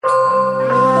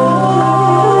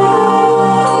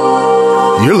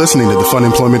You're listening to the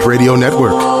Funemployment Radio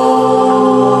Network. The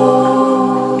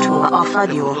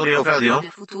future of radio.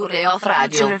 The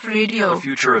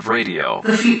future of radio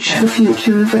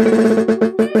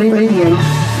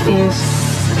is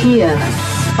here.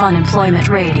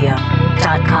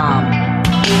 Funemploymentradio.com.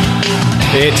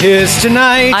 It is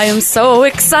tonight. I am so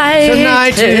excited.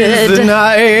 Tonight is the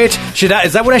night.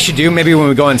 Is that what I should do? Maybe when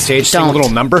we go on stage, sing a little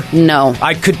number? No.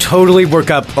 I could totally work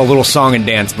up a little song and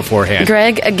dance beforehand.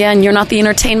 Greg, again, you're not the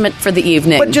entertainment for the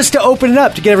evening. But just to open it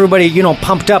up, to get everybody,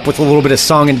 pumped up with a little bit of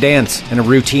song and dance and a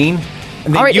routine.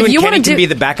 And then all right, you if and you Kenny can be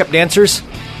the backup dancers.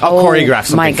 I'll choreograph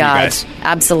something my for God. you guys.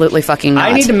 Absolutely fucking not.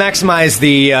 I need to maximize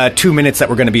the 2 minutes that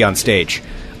we're going to be on stage.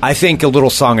 I think a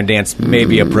little song and dance may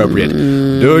be appropriate.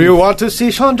 Do you want to see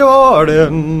Sean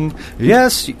Jordan?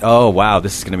 Yes. Oh, wow.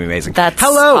 This is going to be amazing. That's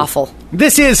Hello. awful.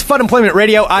 This is Fun Employment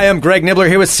Radio. I am Greg Nibbler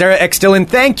here with Sarah X. Dillon.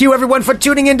 Thank you, everyone, for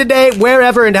tuning in today,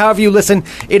 wherever and however you listen.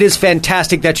 It is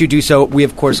fantastic that you do so. We,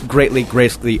 of course, greatly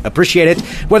appreciate it,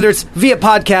 whether it's via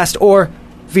podcast or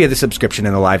via the subscription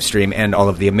and the live stream and all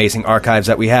of the amazing archives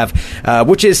that we have,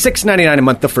 which is $6.99 a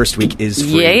month. The first week is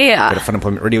free. Yeah. Go to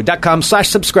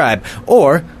funemploymentradio.com/subscribe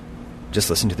or just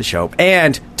listen to the show.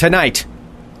 And tonight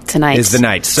is the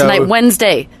night. So tonight,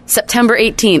 Wednesday, September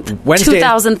 18th,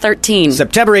 2013.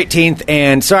 September 18th.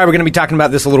 And sorry, we're going to be talking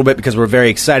about this a little bit because we're very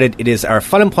excited. It is our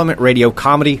Fun Employment Radio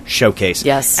Comedy Showcase.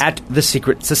 Yes. At the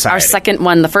Secret Society. Our second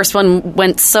one. The first one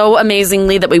went so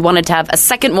amazingly that we wanted to have a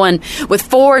second one with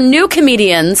 4 new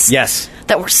comedians. Yes.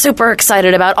 That we're super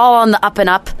excited about, all on the up and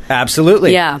up.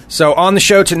 Absolutely. Yeah. So on the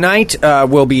show tonight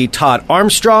will be Todd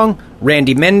Armstrong,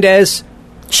 Randy Mendez,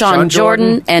 Sean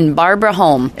Jordan, and Barbara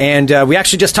HOLM. And we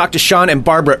actually just talked to Sean and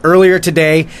Barbara earlier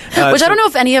today. Which I don't know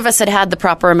if any of us had the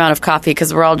proper amount of coffee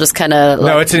because we're all just kind of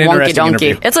no, it's an interesting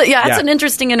interview. It's an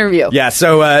interesting interview. Yeah,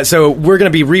 so we're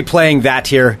going to be replaying that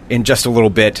here in just a little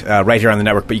bit right here on the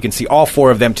network. But you can see all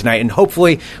 4 of them tonight. And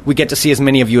hopefully we get to see as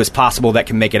many of you as possible that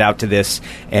can make it out to this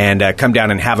and come down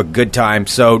and have a good time.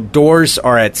 So doors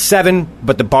are at 7,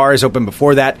 but the bar is open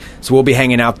before that. So we'll be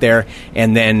hanging out there.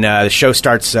 And then the show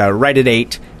starts right at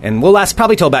 8. And we'll last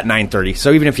probably till about 9:30.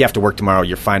 So even if you have to work tomorrow,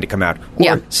 you're fine to come out.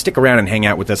 Or stick around and hang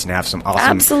out with us and have some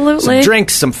awesome some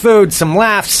drinks, some food, some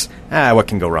laughs. What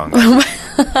can go wrong?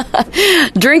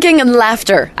 Drinking and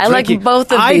laughter. I like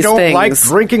both of these things. I don't like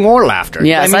drinking or laughter.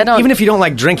 Yes, I don't. Even if you don't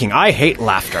like drinking, I hate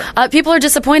laughter. People are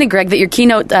disappointed, Greg, that your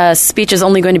keynote speech is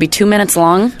only going to be 2 minutes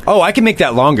long. Oh, I can make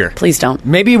that longer. Please don't.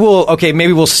 Maybe we'll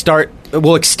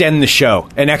extend the show.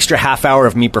 An extra half hour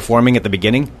of me performing at the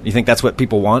beginning. You think that's what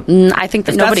people want? I think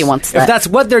that nobody wants that. If that's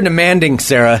what they're demanding,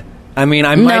 Sarah, I mean,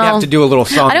 I might have to do a little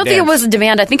song. I don't think it was a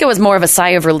demand. I think it was more of a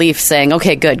sigh of relief saying,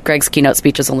 okay, good, Greg's keynote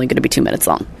speech is only going to be 2 minutes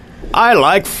long. I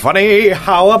like funny,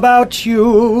 how about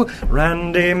you?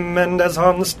 Randy Mendez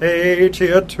on the stage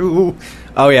here too.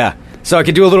 Oh, yeah. So I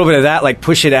could do a little bit of that, like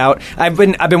push it out. I've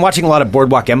been watching a lot of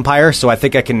Boardwalk Empire, so I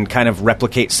think I can kind of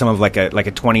replicate some of like a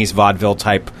 20s vaudeville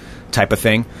type of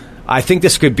thing. I think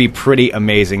this could be pretty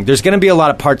amazing. There's going to be a lot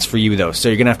of parts for you, though, so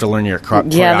you're going to have to learn your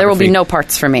choreography. Yeah, there will be no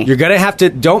parts for me. You're going to have to...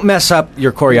 Don't mess up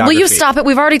your choreography. Will you stop it?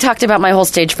 We've already talked about my whole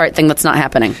stage fright thing that's not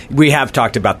happening. We have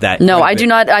talked about that. No, I do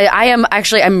not.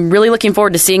 I'm really looking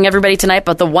forward to seeing everybody tonight,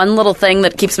 but the one little thing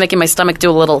that keeps making my stomach do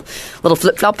a little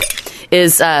flip-flop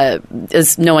is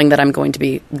knowing that I'm going to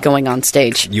be going on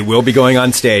stage. You will be going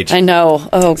on stage. I know.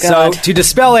 Oh, God. So, to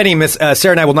dispel any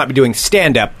Sarah and I will not be doing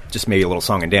stand-up, just maybe a little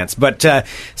song and dance. But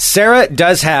Sarah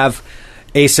does have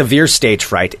a severe stage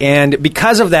fright. And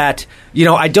because of that,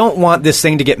 I don't want this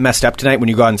thing to get messed up tonight when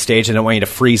you go on stage. I don't want you to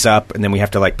freeze up and then we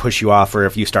have to push you off or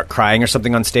if you start crying or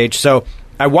something on stage. So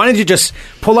I wanted to just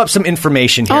pull up some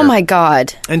information here. Oh, my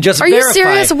God. And just verify. You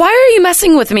serious? Why are you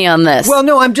messing with me on this? Well,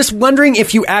 no, I'm just wondering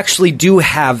if you actually do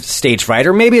have stage fright,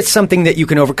 or maybe it's something that you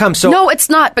can overcome. So no, it's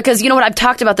not, because you know what? I've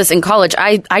talked about this in college.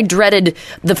 I dreaded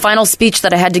the final speech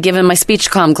that I had to give in my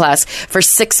speech comm class for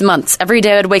 6 months. Every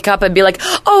day I'd wake up, I'd be like,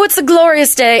 oh, it's a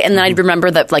glorious day. And then I'd remember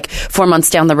that 4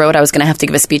 months down the road, I was going to have to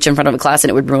give a speech in front of a class,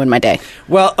 and it would ruin my day.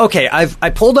 Well, okay,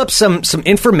 I pulled up some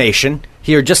information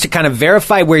here just to kind of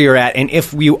verify where you're at, and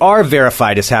if you are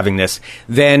verified as having this,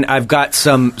 then I've got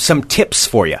some tips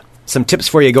for you. Some tips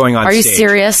for you going on stage. Are you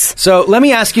serious? So let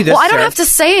me ask you this, Well, I don't Sarah. have to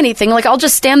say anything. I'll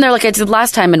just stand there like I did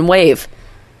last time and wave.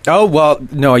 Oh, well,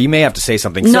 no, you may have to say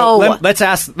something. No. So let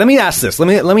me ask this.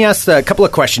 Let me ask a couple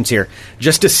of questions here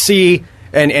just to see...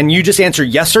 And you just answer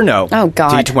yes or no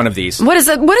to each one of these. What is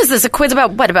this? A quiz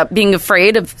about what? About being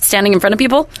afraid of standing in front of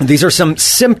people? These are some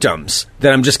symptoms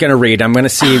that I'm just going to read. I'm going to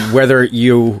see whether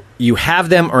you have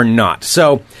them or not.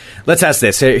 So let's ask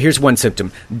this. Here's one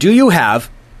symptom. Do you have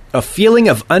a feeling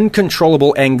of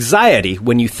uncontrollable anxiety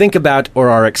when you think about or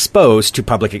are exposed to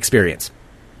public experience?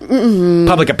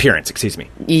 Public appearance, excuse me.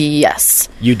 Yes.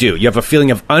 You do. You have a feeling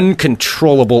of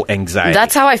uncontrollable anxiety.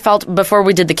 That's how I felt before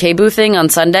we did the K-Boo thing on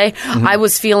Sunday. I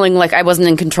was feeling like I wasn't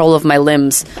in control of my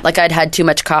limbs, like I'd had too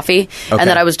much coffee, and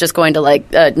that I was just going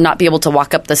to not be able to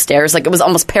walk up the stairs. Like, it was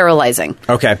almost paralyzing.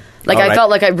 Okay. Like, I felt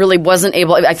like I really wasn't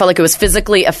able. I felt like it was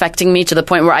physically affecting me to the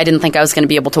point where I didn't think I was going to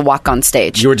be able to walk on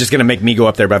stage. You were just going to make me go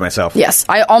up there by myself. Yes.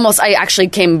 I actually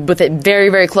came with it very,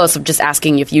 very close of just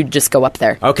asking if you'd just go up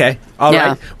there. Okay. All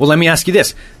right. Well, let me ask you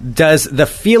this. Does the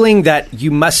feeling that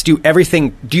you must do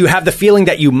everything, do you have the feeling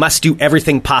that you must do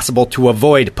everything possible to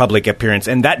avoid public appearance?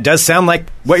 And that does sound like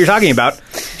what you're talking about,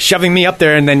 shoving me up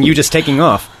there and then you just taking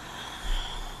off.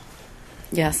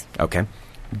 Yes. Okay.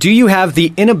 Do you have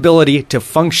the inability to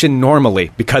function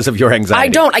normally because of your anxiety? I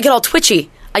don't. I get all twitchy.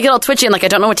 And, like, I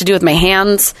don't know what to do with my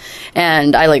hands,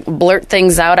 and I, like, blurt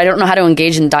things out. I don't know how to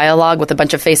engage in dialogue with a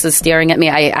bunch of faces staring at me.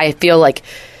 I feel like,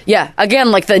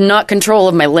 again, like the not control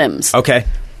of my limbs. Okay.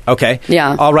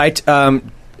 Yeah. All right.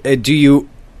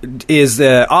 Is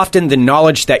often the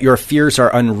knowledge that your fears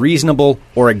are unreasonable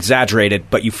or exaggerated,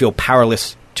 but you feel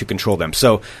powerless to control them?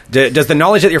 So does the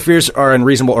knowledge that your fears are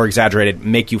unreasonable or exaggerated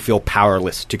make you feel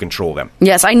powerless to control them?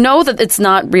 Yes, I know that it's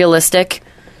not realistic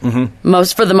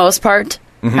for the most part.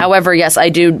 However, yes, I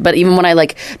do. But even when I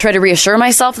try to reassure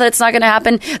myself that it's not going to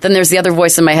happen, then there's the other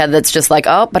voice in my head that's just like,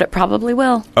 oh, but it probably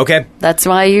will. Okay. That's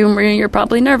why you're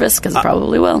probably nervous, because it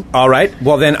probably will. All right.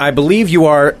 Well, then I believe you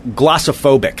are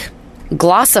glossophobic.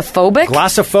 Glossophobic?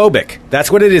 Glossophobic. That's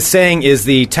what it is saying is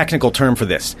the technical term for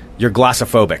this. You're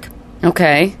glossophobic.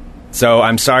 Okay. So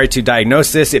I'm sorry to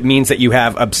diagnose this. It means that you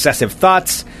have obsessive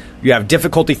thoughts. You have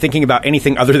difficulty thinking about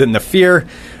anything other than the fear.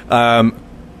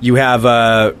 You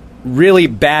have really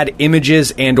bad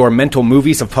images and or mental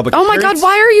movies of public appearance. Oh my God,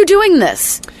 why are you doing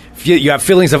this? You have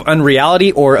feelings of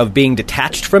unreality or of being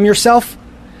detached from yourself.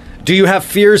 Do you have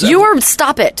fears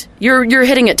Stop it. You're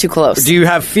hitting it too close. Do you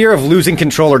have fear of losing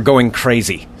control or going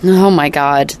crazy? Oh my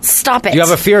God. Stop it. Do you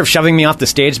have a fear of shoving me off the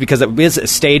stage because it is a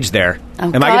stage there? Oh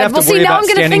Am God. I going to have to worry now about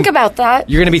I'm going to think about that.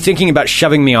 You're going to be thinking about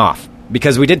shoving me off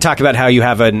because we did talk about how you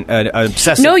have an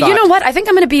obsessive thought. You know what? I think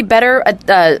I'm going to be better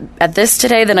at this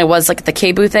today than I was at the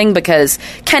K-Boo thing because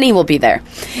Kenny will be there.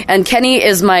 And Kenny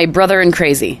is my brother in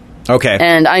crazy. Okay.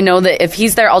 And I know that if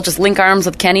he's there, I'll just link arms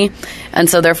with Kenny. And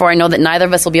so therefore I know that neither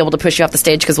of us will be able to push you off the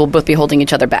stage because we'll both be holding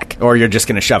each other back. Or you're just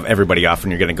going to shove everybody off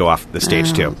and you're going to go off the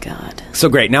stage too. Oh, God. So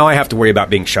great. Now I have to worry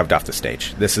about being shoved off the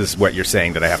stage. This is what you're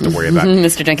saying that I have to worry about.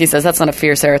 Mr. Jenke says, that's not a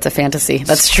fear, Sarah. It's a fantasy.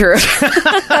 That's true.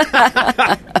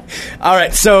 All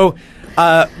right. So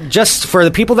just for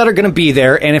the people that are going to be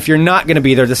there, and if you're not going to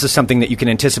be there, this is something that you can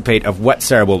anticipate of what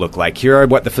Sarah will look like. Here are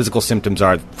what the physical symptoms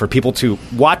are for people to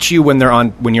watch you when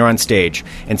you're on stage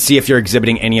and see if you're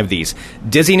exhibiting any of these: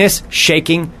 dizziness,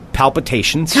 shaking,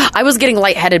 palpitations. I was getting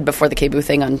lightheaded before the K-Boo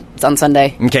thing on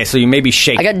Sunday. Okay, so you may be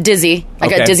shaking. I got dizzy.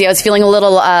 Okay. I was feeling a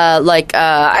little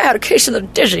I had a case of the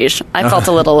dizzies. I felt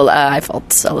a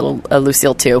little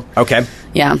Lucille too. Okay.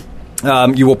 Yeah.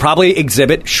 You will probably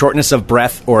exhibit shortness of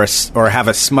breath or have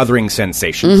a smothering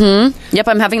sensation. Mm-hmm. Yep,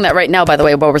 I'm having that right now, by the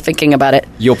way, while we're thinking about it.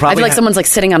 You'll probably I feel like someone's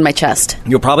sitting on my chest.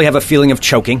 You'll probably have a feeling of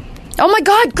choking. Oh my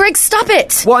God, Greg, stop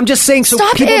it! Well, I'm just saying, so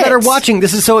stop people that are watching,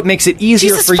 this is so it makes it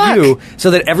easier Jesus for fuck. you,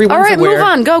 so that everyone's aware. All right, aware.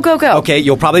 move on. Go. Okay,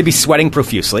 you'll probably be sweating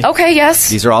profusely. Okay,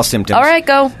 yes. These are all symptoms. All right,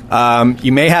 go.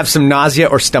 You may have some nausea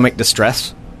or stomach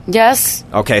distress. Yes.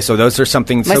 Okay, so those are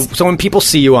something. So when people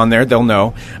see you on there, they'll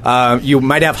know. You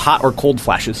might have hot or cold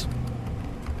flashes.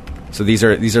 So these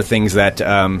are things that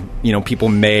people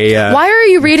may. Why are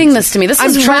you reading this to me? This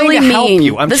is really mean. Help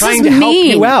you. I'm this trying is to mean.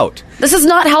 help you out. This is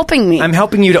not helping me. I'm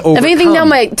helping you to overcome. If anything, now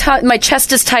my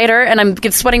chest is tighter and I'm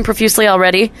sweating profusely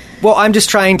already. Well, I'm just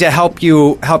trying to help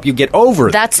you get over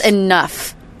it. That's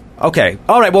enough. Okay.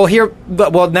 All right. Well,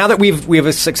 now that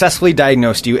we've successfully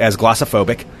diagnosed you as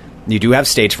glossophobic, you do have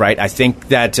stage fright. I think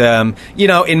that,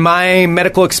 in my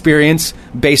medical experience,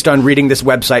 based on reading this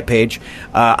website page,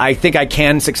 I think I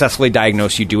can successfully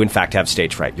diagnose you do, in fact, have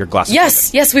stage fright. You're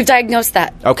glossophobic. Yes, we've diagnosed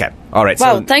that. Okay. All right.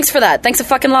 Wow, thanks for that. Thanks a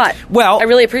fucking lot. Well, I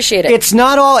really appreciate it. It's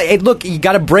not all... look, you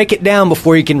got to break it down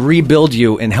before you can rebuild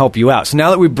you and help you out. So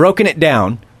now that we've broken it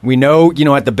down, we know,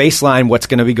 at the baseline what's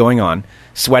going to be going on.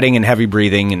 Sweating and heavy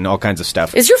breathing and all kinds of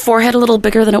stuff. Is your forehead a little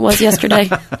bigger than it was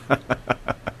yesterday?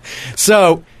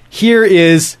 So... Here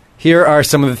are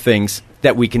some of the things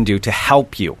that we can do to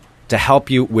help you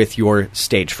with your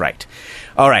stage fright.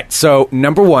 All right, so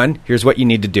number one, here's what you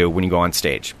need to do when you go on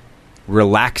stage.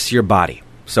 Relax your body.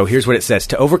 So here's what it says.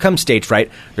 To overcome stage fright,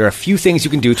 there are a few things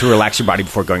you can do to relax your body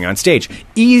before going on stage.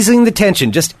 Easing the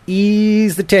tension. Just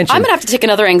ease the tension. I'm going to have to take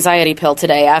another anxiety pill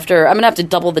today after. I'm going to have to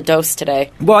double the dose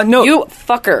today. Well, no. You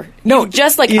fucker. No. You've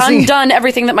just, easing. undone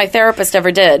everything that my therapist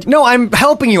ever did. No, I'm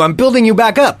helping you. I'm building you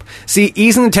back up. See,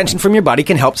 easing the tension from your body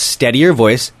can help steady your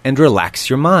voice and relax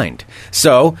your mind.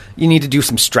 So you need to do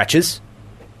some stretches.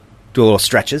 Do a little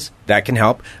stretches. That can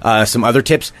help. Some other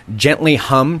tips. Gently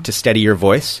hum to steady your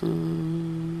voice.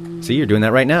 See, you're doing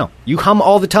that right now. You hum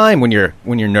all the time when you're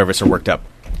nervous or worked up.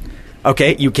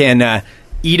 Okay, you can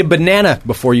eat a banana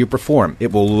before you perform.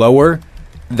 It will lower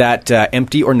that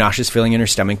empty or nauseous feeling in your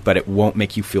stomach, but it won't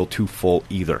make you feel too full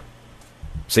either.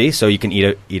 See, so you can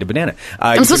eat a banana.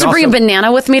 I'm supposed to bring a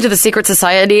banana with me to the secret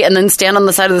society and then stand on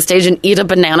the side of the stage and eat a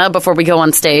banana before we go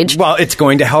on stage? Well, it's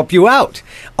going to help you out.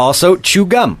 Also, chew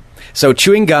gum. So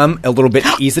chewing gum a little bit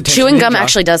to ease the tension. Chewing gum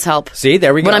actually does help. See,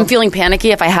 there we go. When I'm feeling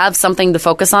panicky, if I have something to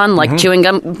focus on, like chewing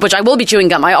gum, which I will be chewing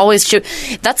gum, I always chew.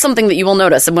 That's something that you will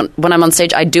notice. When I'm on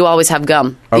stage, I do always have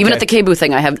gum. Okay. Even at the K-Boo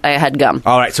thing, I had gum.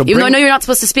 All right, so even though I know you're not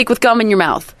supposed to speak with gum in your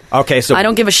mouth. Okay, so I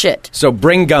don't give a shit. So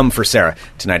bring gum for Sarah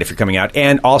tonight if you're coming out.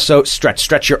 And also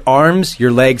stretch your arms,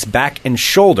 your legs, back, and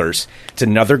shoulders. It's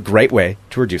another great way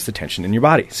to reduce the tension in your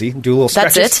body. See, do a little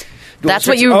stretches. That's it? That's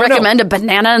what you recommend, a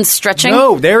banana and stretching?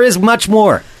 No, there is much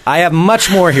more. I have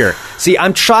much more here. See,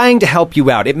 I'm trying to help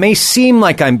you out. It may seem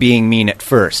like I'm being mean at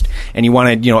first, and you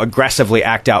want to, aggressively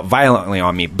act out violently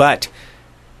on me, but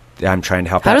I'm trying to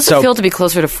help out. How does it feel to be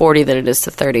closer to 40 than it is to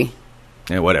 30?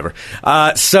 Yeah, whatever.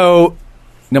 So,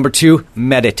 number 2,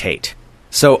 meditate.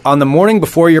 So, on the morning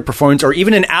before your performance, or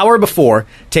even an hour before,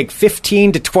 take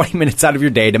 15 to 20 minutes out of your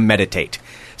day to meditate.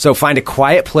 So, find a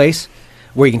quiet place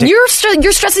where you can take... You're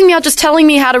stressing me out just telling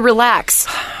me how to relax.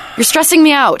 You're stressing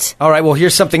me out. All right, well,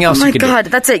 here's something else you can do. Oh, my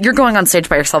God, that's it. You're going on stage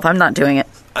by yourself. I'm not doing it.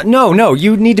 No,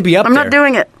 you need to be up there. I'm not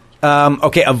doing it.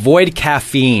 Okay, avoid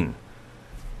caffeine.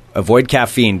 Avoid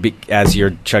caffeine as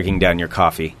you're chugging down your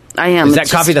coffee. I am. Is that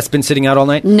coffee that's been sitting out all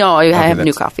night? No, I have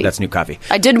new coffee. That's new coffee.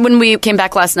 I did, when we came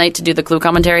back last night to do the Clue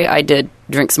commentary, I did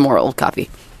drink some more old coffee.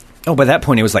 Oh, by that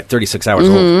point, it was like 36 hours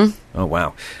old. Oh,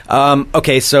 wow.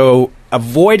 Okay, so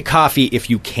avoid coffee if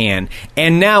you can.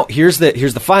 And now, here's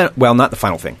the final... Well, not the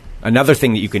final thing. Another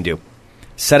thing that you can do.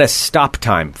 Set a stop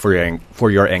time for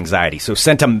your anxiety. So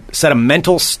set a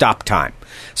mental stop time.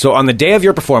 So on the day of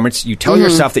your performance, you tell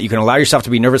yourself that you can allow yourself to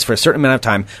be nervous for a certain amount of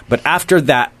time, but after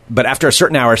a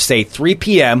certain hour, say 3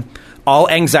 p.m., all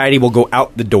anxiety will go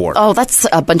out the door. Oh, that's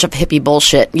a bunch of hippie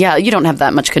bullshit. Yeah, you don't have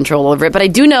that much control over it. But I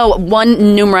do know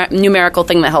one numerical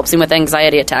thing that helps me with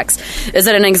anxiety attacks is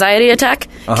that an anxiety attack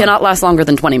cannot last longer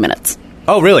than 20 minutes.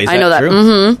 Oh, really? I know that. True?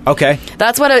 Mm-hmm. Okay.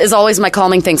 That's what is always my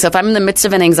calming thing. So if I'm in the midst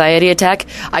of an anxiety attack,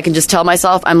 I can just tell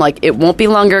myself, I'm like, it won't be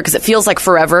longer, because it feels like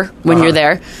forever when you're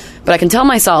there. But I can tell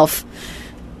myself,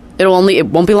 it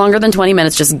won't be longer than 20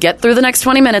 minutes. Just get through the next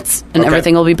 20 minutes, and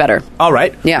everything will be better. All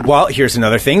right. Yeah. Well, here's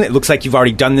another thing. It looks like you've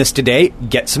already done this today.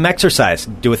 Get some exercise.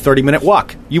 Do a 30-minute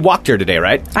walk. You walked here today,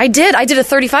 right? I did. I did a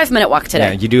 35-minute walk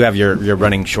today. Yeah, you do have your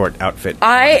running short outfit.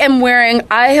 I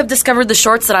have discovered the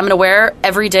shorts that I'm going to wear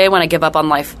every day when I give up on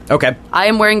life. Okay. I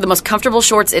am wearing the most comfortable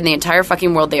shorts in the entire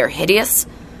fucking world. They are hideous.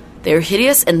 They're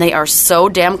hideous, and they are so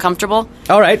damn comfortable.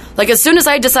 All right. Like, as soon as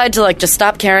I decide to, just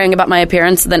stop caring about my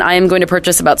appearance, then I am going to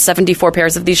purchase about 74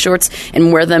 pairs of these shorts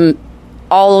and wear them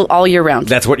all year round.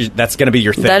 That's going to be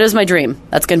your thing. That is my dream.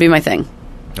 That's going to be my thing.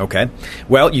 Okay.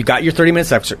 Well, you got your 30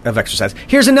 minutes of exercise.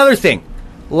 Here's another thing.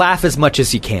 Laugh as much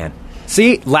as you can.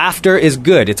 See, laughter is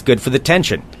good. It's good for the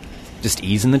tension. Just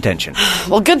easing the tension.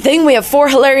 Well, good thing we have 4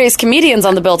 hilarious comedians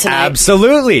on the bill tonight.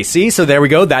 Absolutely. See, so there we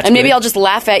go. That's and maybe good. I'll just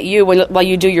laugh at you while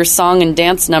you do your song and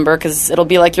dance number, because it'll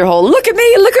be like your whole look at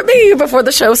me before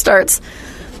the show starts.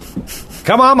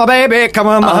 Come on, my baby. Come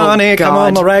on, my honey. God. Come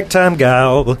on, my ragtime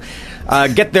gal.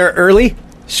 Get there early.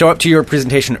 Show up to your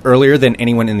presentation earlier than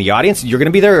anyone in the audience. You're going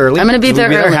to be there early. I'm going to be there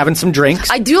early. Having some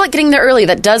drinks. I do like getting there early.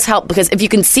 That does help, because if you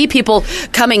can see people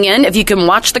coming in, if you can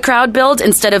watch the crowd build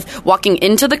instead of walking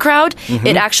into the crowd,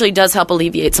 it actually does help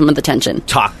alleviate some of the tension.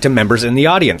 Talk to members in the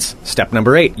audience. Step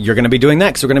number 8. You're going to be doing that,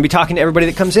 because we're going to be talking to everybody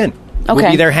that comes in. Okay.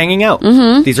 We'll be there hanging out.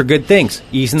 Mm-hmm. These are good things.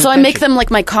 Easing the So I tension. make them like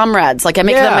my comrades. Like, I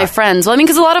make them my friends. Well, I mean,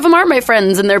 because a lot of them are my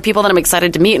friends, and they're people that I'm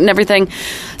excited to meet and everything.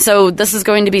 So this is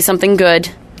going to be something good.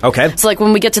 Okay. So, like,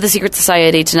 when we get to the secret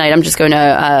society tonight, I'm just going to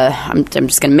I'm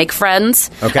just going to make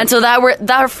friends. Okay. And so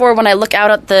therefore, when I look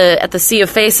out at the sea of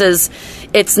faces,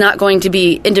 it's not going to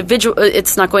be individual.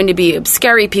 It's not going to be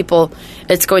scary people.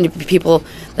 It's going to be people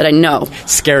that I know.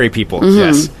 Scary people.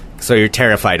 Yes. So you're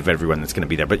terrified of everyone that's going to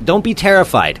be there, but don't be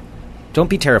terrified. Don't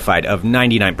be terrified of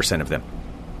 99% of them.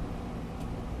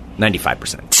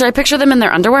 95%. Should I picture them in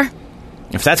their underwear?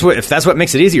 If that's what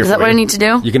makes it easier Is for that you. what I need to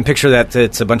do? You can picture that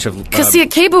it's a bunch of... Because see, at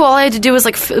KBOO, all I had to do was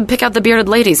pick out the bearded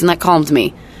ladies, and that calmed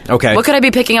me. Okay. What could I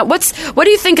be picking up? What do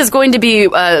you think is going to be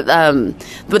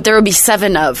what there will be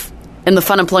 7 of in the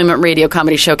Funemployment Radio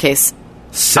Comedy Showcase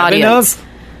 7 audience? of?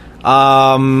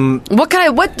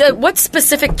 What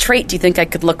specific trait do you think I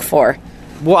could look for?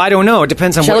 Well, I don't know. It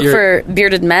depends on Should I what look you're... for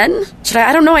bearded men?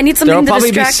 I don't know. I need something There'll to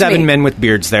probably be distract 7 me. men with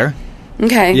beards there.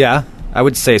 Okay. Yeah, I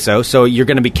would say so. So you're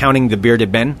going to be counting the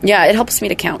bearded men? Yeah, it helps me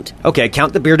to count. Okay,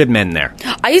 count the bearded men there.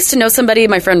 I used to know somebody,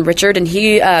 my friend Richard, and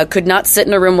he could not sit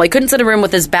in a room. Well, he couldn't sit in a room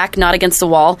with his back not against the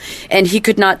wall, and he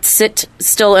could not sit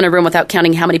still in a room without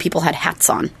counting how many people had hats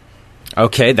on.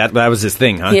 Okay, that was his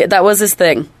thing, huh? Yeah, that was his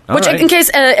thing. All Which, right. in case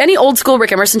any old school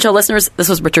Rick Emerson show listeners, this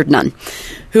was Richard Nunn,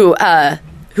 who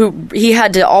he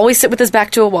had to always sit with his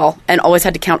back to a wall and always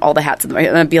had to count all the hats. And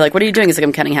I'd be like, "What are you doing?" He's like,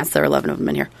 "I'm counting hats. There are 11 of them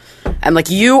in here." I'm like,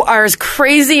 "You are as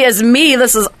crazy as me.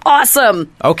 This is awesome."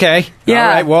 Okay. Yeah.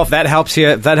 All right. Well, if that helps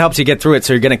you get through it,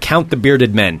 so you're going to count the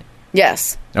bearded men.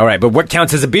 Yes. All right, but what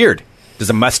counts as a beard? Does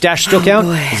a mustache still count?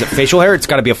 boy. Is it facial hair? It's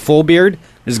got to be a full beard.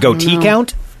 Does goatee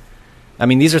count? I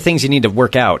mean, these are things you need to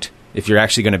work out if you're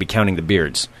actually going to be counting the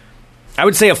beards. I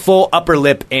would say a full upper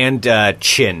lip and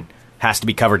chin has to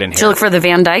be covered in hair. To look for the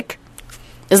Van Dyke.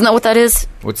 Isn't that what that is?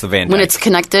 What's the Van Dyke? When it's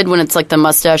connected, when it's like the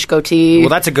mustache goatee. Well,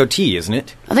 that's a goatee, isn't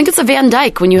it? I think it's a Van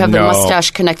Dyke when you have the No. mustache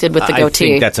connected with the I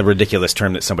goatee. think that's a ridiculous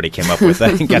term that somebody came up with.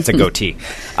 I think that's a goatee.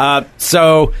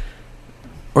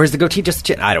 Or is the goatee just a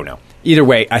chin? I don't know. Either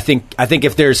way, I think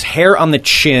if there's hair on the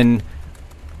chin,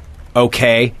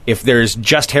 okay. If there's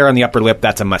just hair on the upper lip,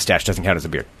 that's a mustache. Doesn't count as a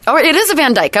beard. Oh, it is a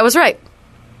Van Dyke. I was right.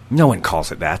 No one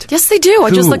calls it that. Yes, they do.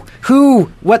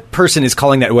 What person is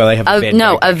calling that? Well, I have a Van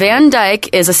No, Dyke. a Van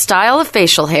Dyke is a style of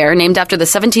facial hair named after the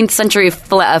 17th century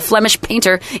Flemish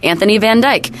painter Anthony Van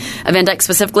Dyck. A Van Dyke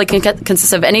specifically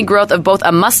consists of any growth of both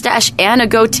a mustache and a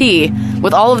goatee,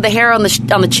 with all of the hair on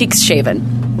the cheeks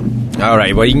shaven. All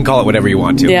right. Well, you can call it whatever you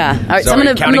want to. Yeah. All right. So I'm are you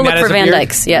going to counting look that for as a Van beard?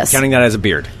 Dykes. Yes. Counting that as a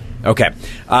beard. Okay.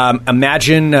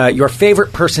 Imagine your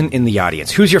favorite person in the audience.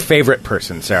 Who's your favorite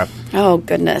person, Sarah? Oh,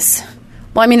 goodness.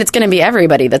 Well, I mean, it's going to be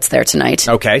everybody that's there tonight.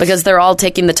 Okay. Because they're all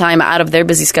taking the time out of their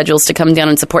busy schedules to come down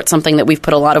and support something that we've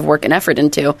put a lot of work and effort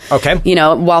into. Okay. You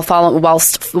know,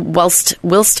 whilst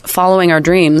following our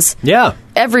dreams. Yeah.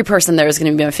 Every person there is going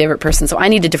to be my favorite person, so I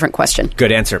need a different question.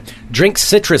 Good answer. Drink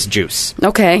citrus juice.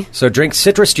 Okay. So drink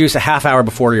citrus juice a half hour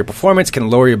before your performance can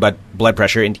lower your blood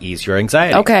pressure and ease your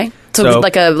anxiety. Okay. So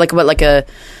like a vodka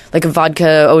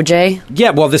OJ? Yeah,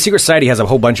 well, the Secret Society has a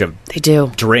whole bunch of They do.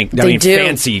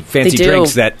 fancy They do.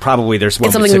 drinks that probably there's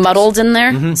Get something muddled in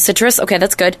there? Citrus? Okay,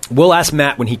 that's good. We'll ask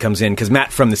Matt when he comes in, because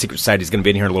Matt from the Secret Society is going to be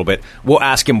in here in a little bit. We'll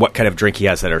ask him what kind of drink he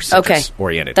has that are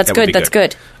citrus-oriented. That's That would good, be that's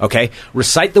good. Okay.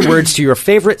 Recite the words to your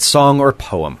favorite song or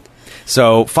poem.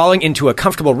 So falling into a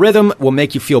comfortable rhythm will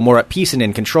make you feel more at peace and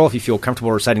in control. If you feel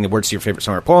comfortable reciting the words to your favorite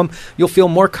song or poem, you'll feel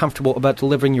more comfortable about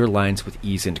delivering your lines with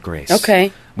ease and grace.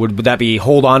 Okay. Would that be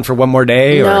Hold On for One More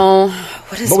Day? Or No.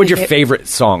 what would your favorite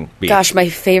song be? Gosh, my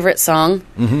favorite song?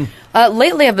 Mm-hmm.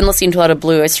 Lately I've been listening to a lot of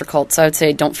Blue Oyster Cult, so I would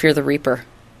say Don't Fear the Reaper.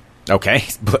 Okay,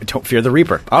 but Don't Fear the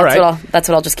Reaper. All right. That's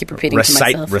what I'll just keep repeating to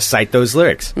myself. Recite those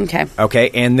lyrics. Okay.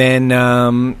 Okay, and then,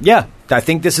 I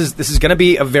think this is going to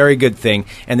be a very good thing.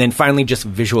 And then finally, just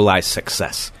visualize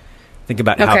success. Think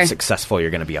about how successful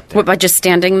you're going to be up there. What, by just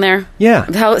standing there? Yeah.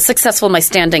 How successful my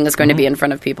standing is going to be in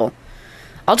front of people.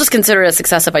 I'll just consider it a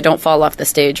success if I don't fall off the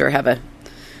stage or have a...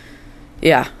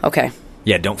 Yeah, okay.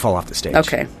 Yeah, don't fall off the stage.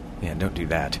 Okay. Yeah, don't do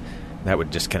that. That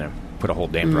would just kind of put a whole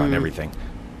damper on everything.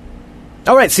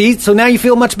 All right, see? So now you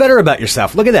feel much better about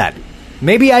yourself. Look at that.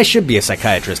 Maybe I should be a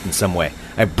psychiatrist in some way.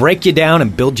 I break you down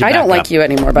and build you back up. I don't like you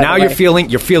anymore, by now the way.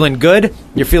 you're feeling good.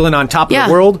 You're feeling on top of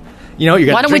the world. You know,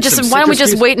 you're why don't we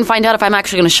just wait and find out if I'm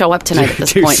actually going to show up tonight at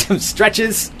this do point? some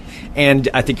stretches, and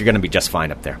I think you're going to be just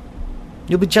fine up there.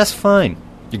 You'll be just fine.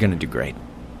 You're going to do great.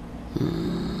 What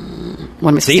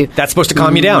am I supposed See? to do? That's supposed to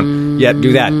calm you down. Yeah,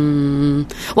 do that.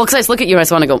 Well, because I just look at you and I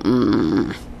just want to go,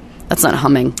 That's not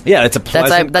humming. Yeah, it's a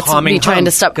pleasant, that's calming me trying hum.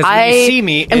 to stop. 'Cause when you see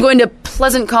me... I'm going to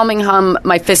pleasant, calming hum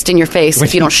my fist in your face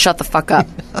if you don't shut the fuck up.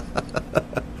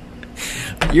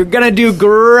 You're going to do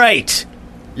great.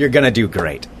 You're going to do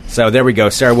great. So there we go.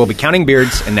 Sarah will be counting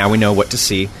beards, and now we know what to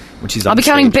see when she's on I'll be the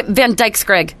counting stage. Van Dykes,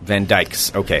 Greg. Van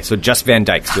Dykes. Okay, so just Van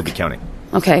Dykes you'll be counting.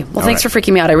 Okay. Well, thanks right. for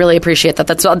freaking me out. I really appreciate that.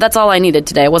 That's all I needed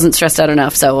today. I wasn't stressed out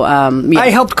enough. So yeah. I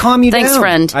helped calm you down. Thanks,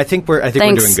 friend. I think we're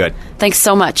Thanks. doing good. Thanks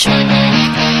so much. Fucking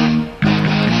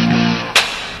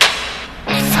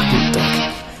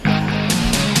dick.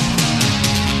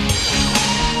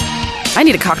 I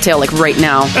need a cocktail like right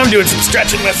now. I'm doing some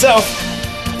stretching myself.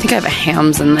 I think I have a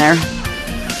Hams in there.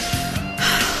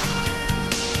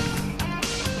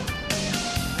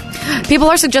 People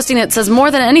are suggesting it says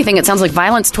more than anything, it sounds like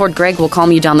violence toward Greg will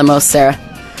calm you down the most, Sarah.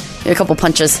 A couple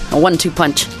punches, a 1-2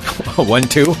 punch. A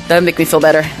 1-2? That would make me feel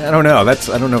better. I don't know. I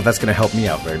don't know if that's going to help me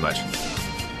out very much.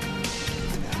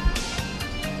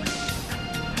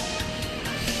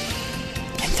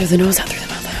 In through the nose, out through the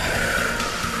mouth.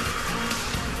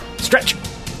 Stretch.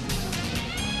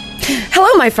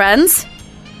 Hello, my friends.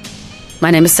 My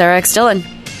name is Sarah X. Dillon.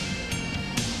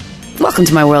 Welcome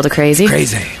to my world of crazy.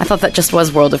 Crazy. I thought that just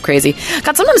was world of crazy.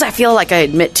 God, sometimes I feel like I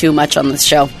admit too much on this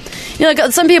show. You know,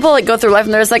 like some people like go through life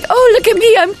and they're just like, oh, look at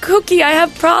me, I'm kooky, I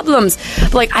have problems.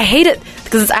 But like, I hate it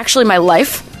because it's actually my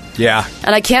life. Yeah.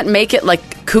 And I can't make it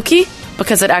like kooky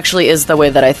because it actually is the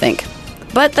way that I think.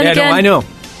 But then again, no, I know.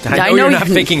 I know you're not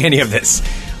thinking any of this.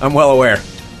 I'm well aware.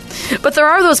 But there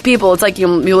are those people, it's like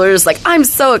you're just like, I'm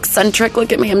so eccentric,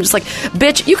 look at me. I'm just like,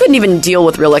 bitch, you couldn't even deal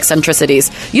with real eccentricities.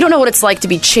 You don't know what it's like to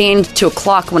be chained to a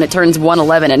clock when it turns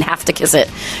 1:11 and have to kiss it.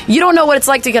 You don't know what it's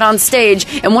like to get on stage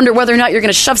and wonder whether or not you're going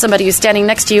to shove somebody who's standing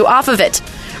next to you off of it.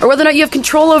 Or whether or not you have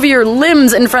control over your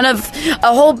limbs in front of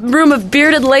a whole room of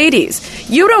bearded ladies.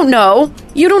 You don't know.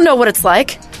 You don't know what it's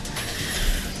like.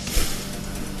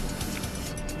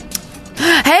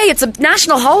 Hey, it's a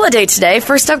national holiday today.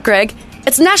 First up, Greg.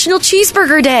 It's National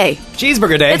Cheeseburger Day.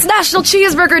 Cheeseburger Day? It's National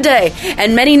Cheeseburger Day.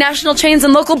 And many national chains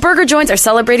and local burger joints are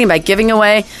celebrating by giving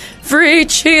away free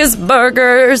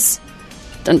cheeseburgers.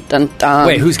 Dun, dun, dun.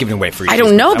 Wait, who's giving away free cheeseburgers? I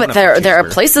don't know, but there are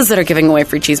places that are giving away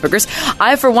free cheeseburgers.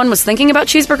 I, for one, was thinking about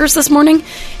cheeseburgers this morning,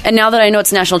 and now that I know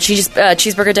it's National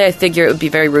Cheeseburger Day, I figure it would be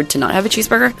very rude to not have a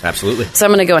cheeseburger. Absolutely. So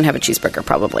I'm going to go and have a cheeseburger,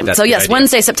 probably. That's so, yes,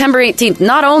 Wednesday, September 18th,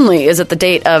 not only is it the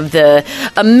date of the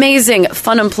amazing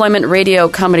Funemployment Radio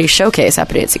Comedy Showcase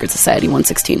happening at Secret Society,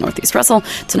 116 Northeast Russell,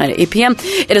 tonight at 8 p.m.,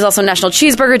 it is also National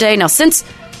Cheeseburger Day. Now, since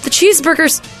the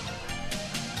cheeseburgers...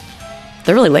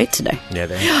 They're really late today. Yeah,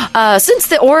 they are. Since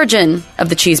the origin of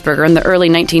the cheeseburger in the early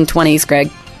 1920s,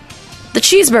 Greg, the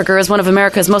cheeseburger is one of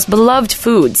America's most beloved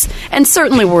foods and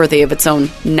certainly worthy of its own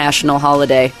national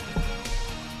holiday.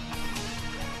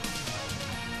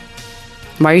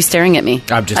 Why are you staring at me?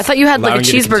 I'm just I thought you had like a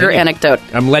cheeseburger anecdote.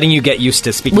 I'm letting you get used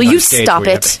to speaking. Will on you stage stop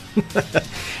it?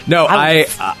 No,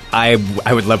 I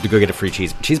would love to go get a free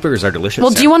cheese. Cheeseburgers are delicious.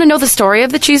 Well, do you want to know the story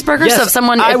of the cheeseburger? Yes, So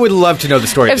I would love to know the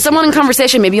story. If someone in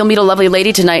conversation, maybe you'll meet a lovely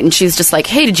lady tonight, and she's just like,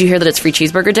 "Hey, did you hear that it's Free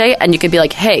Cheeseburger Day?" And you could be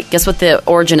like, "Hey, guess what the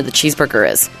origin of the cheeseburger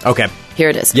is?" Okay. Here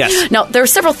it is. Yes. Now, there are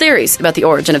several theories about the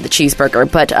origin of the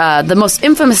cheeseburger, but the most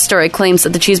infamous story claims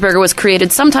that the cheeseburger was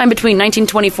created sometime between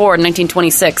 1924 and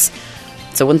 1926.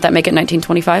 So wouldn't that make it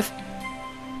 1925?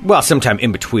 Well, sometime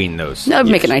in between those. That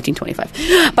would make it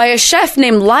 1925. By a chef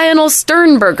named Lionel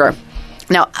Sternberger.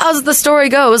 Now, as the story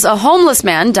goes, a homeless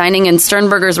man dining in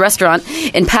Sternberger's restaurant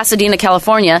in Pasadena,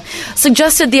 California,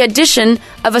 suggested the addition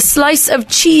of a slice of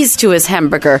cheese to his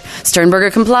hamburger.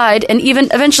 Sternberger complied and even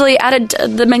eventually added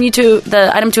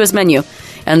the item to his menu.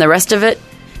 And the rest of it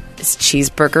is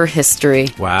cheeseburger history.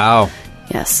 Wow.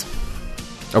 Yes.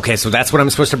 Okay, so that's what I'm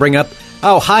supposed to bring up?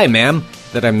 Oh, hi, ma'am,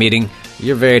 that I'm meeting.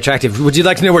 You're very attractive. Would you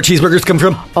like to know where cheeseburgers come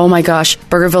from? Oh my gosh,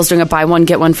 Burgerville's doing a buy one,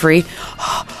 get one free.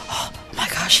 Oh my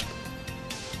gosh.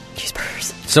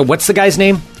 Cheeseburgers. So what's the guy's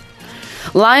name?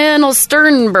 Lionel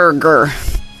Sternberger.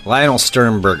 Lionel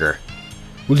Sternberger.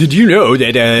 Well, did you know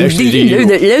that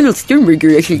Lionel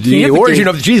Sternberger actually the origin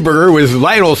of the cheeseburger was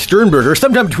Lionel Sternberger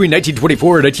sometime between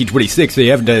 1924 and 1926. They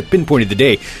haven't pinpointed the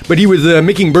day. But he was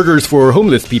making burgers for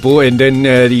homeless people, and then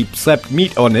he slapped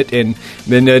meat on it, and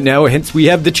then now hence we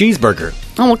have the cheeseburger.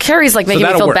 Oh, well, Carrie's like making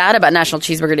me feel bad about National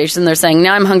Cheeseburger Day. And they're saying,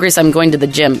 now I'm hungry, so I'm going to the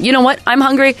gym. You know what? I'm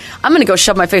hungry. I'm going to go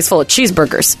shove my face full of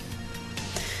cheeseburgers.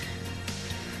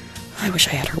 I wish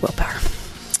I had her willpower.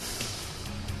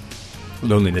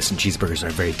 Loneliness and cheeseburgers are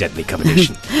a very deadly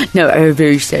combination. No, are a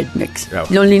very sad mix. Oh.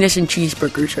 Loneliness and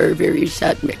cheeseburgers are a very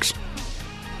sad mix.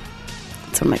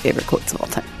 It's one of my favorite quotes of all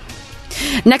time.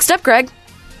 Next up, Greg.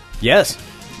 Yes.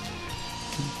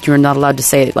 You're not allowed to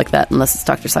say it like that unless it's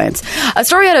Dr. Science. A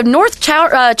story out of North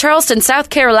Charleston, South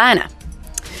Carolina.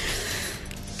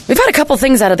 We've had a couple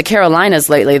things out of the Carolinas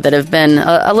lately that have been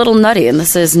a little nutty, and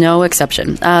this is no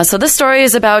exception. So this story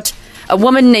is about a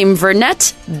woman named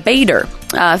Vernette Bader,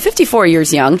 54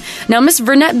 years young. Now, Miss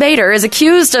Vernette Bader is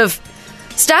accused of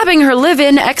stabbing her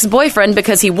live-in ex-boyfriend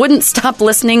because he wouldn't stop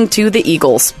listening to the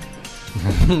Eagles.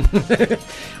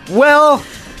 Well,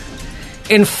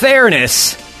 in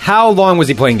fairness, how long was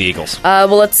he playing the Eagles?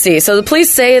 Well, let's see. So the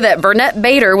police say that Vernette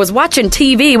Bader was watching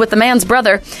TV with the man's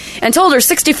brother and told her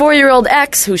 64-year-old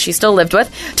ex, who she still lived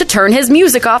with, to turn his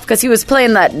music off because he was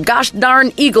playing that gosh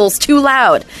darn Eagles too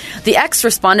loud. The ex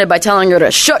responded by telling her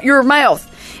to shut your mouth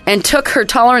and took her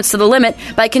tolerance to the limit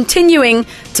by continuing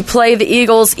to play the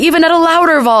Eagles even at a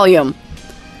louder volume.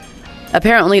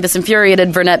 Apparently, this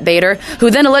infuriated Vernette Bader, who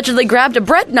then allegedly grabbed a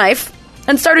bread knife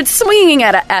and started swinging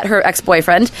at her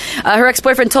ex-boyfriend. Her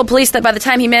ex-boyfriend told police that by the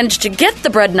time he managed to get the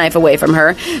bread knife away from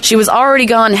her, she was already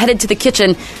gone, headed to the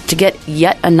kitchen to get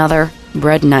yet another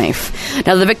bread knife.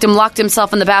 Now, the victim locked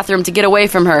himself in the bathroom to get away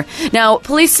from her. Now,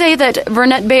 police say that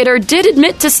Vernette Bader did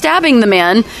admit to stabbing the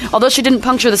man, although she didn't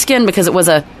puncture the skin because it was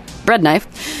a bread knife,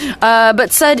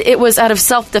 but said it was out of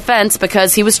self-defense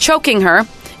because he was choking her.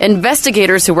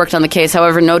 Investigators who worked on the case,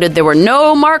 however, noted there were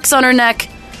no marks on her neck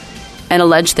and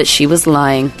alleged that she was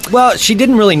lying. Well, she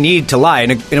didn't really need to lie.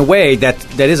 In a way,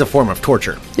 that is a form of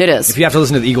torture. It is. If you have to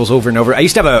listen to the Eagles over and over. I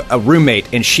used to have a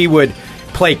roommate, and she would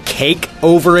play Cake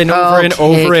over and over and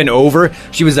over and over.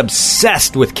 She was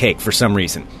obsessed with Cake for some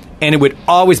reason. And it would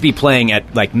always be playing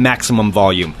at, like, maximum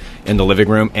volume in the living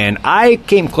room. And I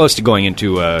came close to going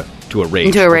into a rage.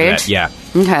 Into a rage? Yeah.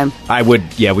 Okay.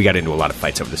 We got into a lot of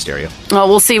fights over the stereo. Well,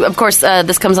 we'll see. Of course,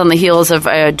 this comes on the heels of, do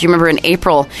you remember in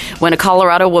April when a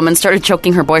Colorado woman started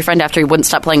choking her boyfriend after he wouldn't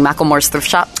stop playing Macklemore's Thrift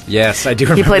Shop? Yes, I do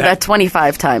remember He played that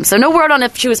 25 times. So no word on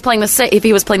if he was playing the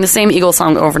same Eagles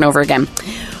song over and over again.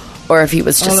 Or if he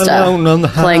was just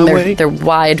playing their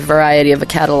wide variety of a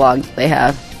catalog they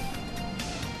have.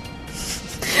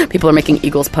 People are making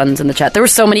Eagles puns in the chat. There were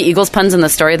so many Eagles puns in the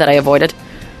story that I avoided.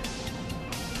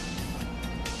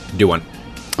 Do one.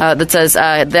 That says,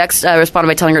 the ex responded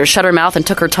by telling her to shut her mouth and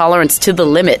took her tolerance to the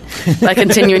limit by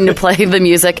continuing to play the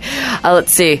music.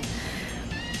 Let's see.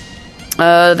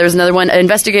 There's another one.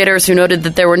 Investigators who noted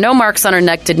that there were no marks on her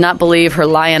neck did not believe her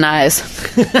lion eyes.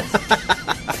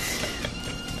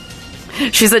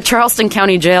 She's at Charleston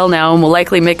County Jail now and will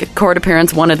likely make a court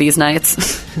appearance one of these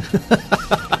nights.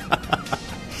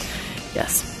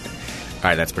 Yes. All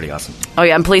right, that's pretty awesome. Oh,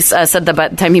 yeah, and police said that by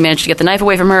the time he managed to get the knife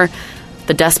away from her,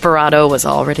 the desperado was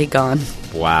already gone.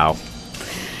 Wow.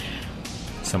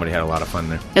 Somebody had a lot of fun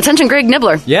there. Attention, Greg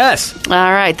Nibbler. Yes. All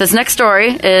right, this next story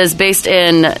is based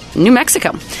in New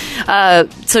Mexico.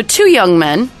 So two young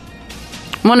men,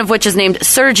 one of which is named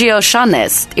Sergio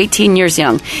Chanes, 18 years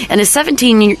young, and his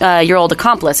 17-year-old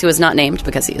accomplice, who is not named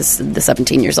because he is the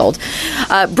 17 years old,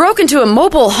 broke into a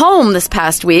mobile home this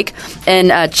past week in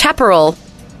Chaparral,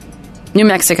 New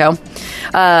Mexico,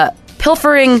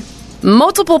 pilfering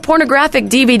multiple pornographic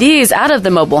DVDs out of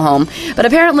the mobile home, but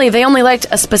apparently they only liked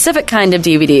a specific kind of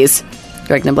DVDs.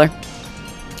 Greg Nibbler.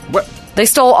 What? They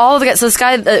stole all of the... So this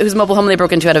guy whose mobile home they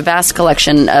broke into had a vast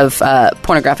collection of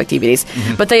pornographic DVDs,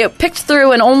 but they picked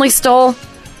through and only stole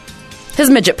his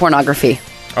midget pornography.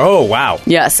 Oh, wow.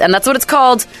 Yes, and that's what it's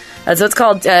called. That's what it's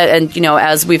called. And, you know,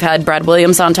 as we've had Brad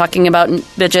Williams on talking about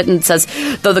midget, and says,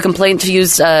 though the complaint to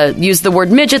use the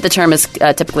word midget, the term is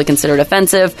typically considered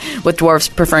offensive, with dwarfs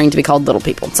preferring to be called little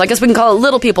people. So I guess we can call it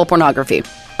little people pornography.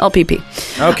 LPP.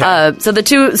 Okay. So the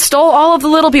two stole all of the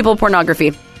little people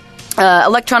pornography,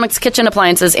 electronics, kitchen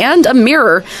appliances, and a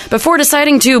mirror before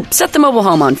deciding to set the mobile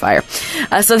home on fire.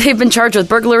 So they've been charged with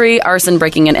burglary, arson,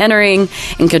 breaking and entering,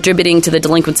 and contributing to the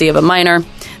delinquency of a minor.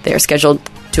 They are scheduled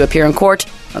to appear in court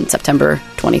on September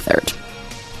 23rd.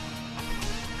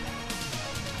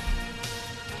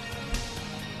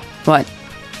 What?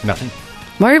 Nothing.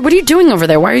 What are you doing over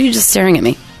there? Why are you just staring at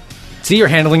me? See, you're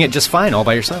handling it just fine all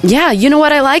by yourself. Yeah, you know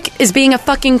what I like? Is being a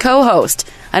fucking co-host.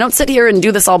 I don't sit here and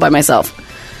do this all by myself.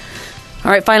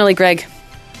 All right, finally, Greg.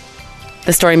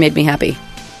 The story made me happy.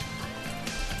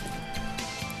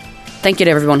 Thank you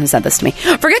to everyone who said this to me.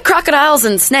 Forget crocodiles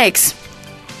and snakes.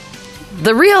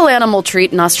 The real animal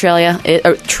treat in Australia...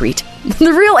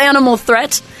 The real animal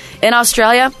threat in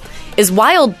Australia is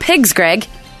wild pigs, Greg.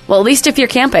 Well, at least if you're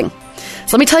camping.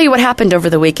 So let me tell you what happened over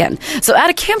the weekend. So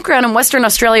at a campground in Western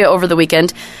Australia over the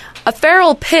weekend, a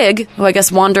feral pig, who I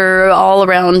guess wander all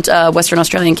around Western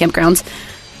Australian campgrounds,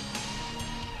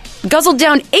 guzzled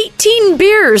down 18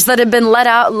 beers that had been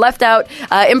left out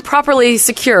improperly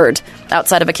secured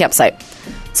outside of a campsite.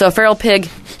 So a feral pig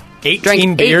 18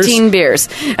 drank beers? 18 beers.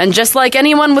 And just like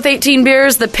anyone with 18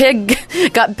 beers, the pig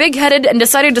got big-headed and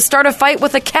decided to start a fight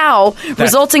with a cow,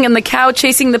 resulting in the cow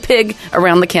chasing the pig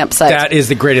around the campsite. That is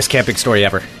the greatest camping story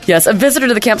ever. Yes, a visitor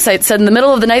to the campsite said in the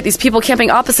middle of the night, these people camping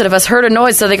opposite of us heard a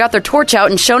noise, so they got their torch out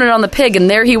and shone it on the pig, and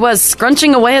there he was,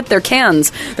 scrunching away at their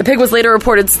cans. The pig was later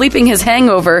reported sleeping his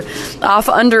hangover off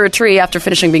under a tree after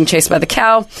finishing being chased by the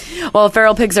cow. While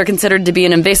feral pigs are considered to be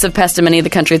an invasive pest in many of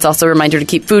the country, it's also a reminder to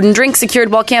keep food and drink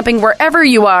secured while camping wherever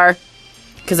you are,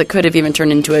 because it could have even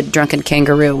turned into a drunken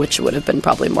kangaroo, which would have been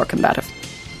probably more combative.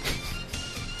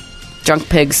 Drunk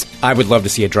pigs. I would love to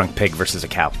see a drunk pig versus a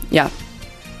cow. Yeah.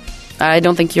 I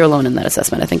don't think you're alone in that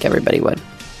assessment. I think everybody would.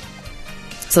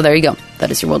 So there you go.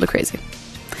 That is your world of crazy.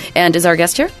 And is our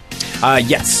guest here?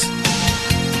 Yes.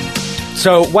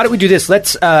 So why don't we do this?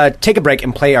 Let's take a break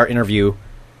and play our interview.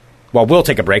 Well, we'll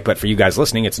take a break, but for you guys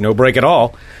listening, it's no break at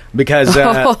all. Because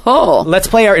let's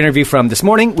play our interview from this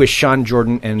morning with Sean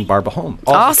Jordan and Barbara Holm.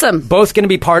 Awesome. Both going to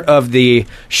be part of the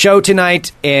show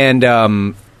tonight, and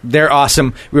they're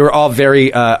awesome. We were all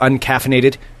very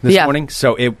uncaffeinated this morning,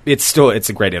 so it's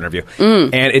a great interview.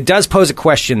 And it does pose a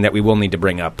question that we will need to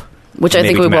bring up. Which I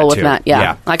think we will with Matt,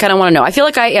 yeah. I kind of want to know. I feel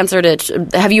like I answered it.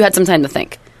 Have you had some time to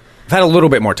think? I've had a little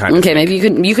bit more time. Okay, maybe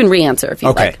you can re-answer if you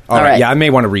like. Okay, all right. Yeah, I may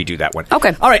want to redo that one.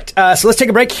 Okay. All right, so let's take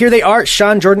a break. Here they are,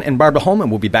 Sean Jordan and Barbara Holm, and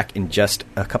we'll be back in just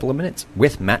a couple of minutes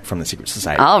with Matt from the Secret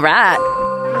Society. All right.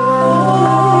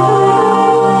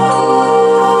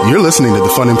 You're listening to the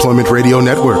Funemployment Radio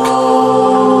Network.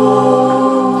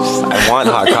 I want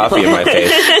hot coffee in my face.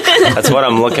 That's what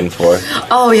I'm looking for.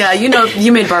 Oh, yeah.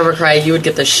 You made Barbara cry. You would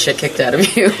get the shit kicked out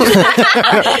of you. Not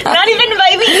even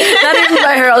by me. Not even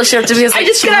by her. All she have to be is I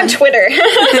just get on Twitter.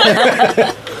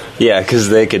 Yeah, because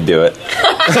they could do it.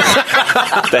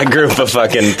 That group of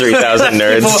fucking 3,000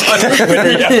 nerds.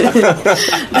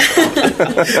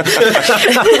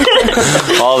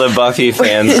 All the Buffy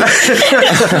fans.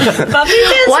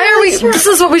 Why are we... This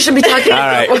is what we should be talking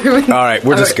about. All right.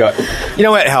 We're just going... You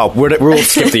know what? Hell, we'll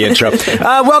skip the intro.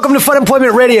 Welcome to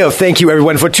Funemployment Radio. Thank you,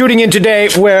 everyone, for tuning in today,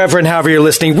 wherever and however you're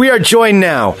listening. We are joined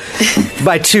now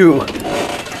by two...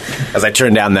 As I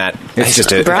turn down that, it's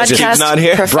just broadcast not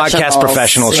here. Broadcast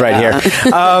professionals right here.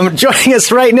 Joining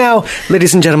us right now,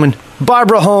 ladies and gentlemen,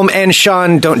 Barbara Holm and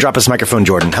Sean. Don't drop his microphone,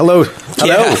 Jordan. Hello.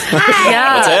 Yeah.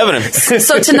 Yeah. What's happening?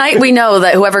 So tonight we know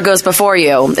that whoever goes before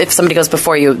you, if somebody goes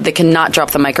before you, they cannot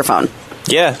drop the microphone.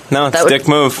 Yeah, no, it's dick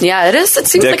move. Yeah, it is. It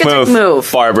seems like a dick move.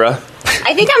 Barbara.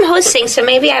 I think I'm hosting, so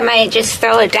maybe I might just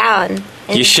throw it down.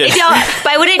 You should. But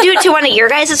I wouldn't do it to one of your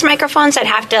guys' microphones. I'd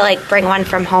have to bring one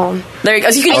from home. There you go.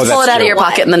 So you can just pull it out of your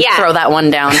pocket and then throw that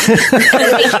one down.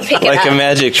 Like a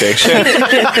magic trick, sure.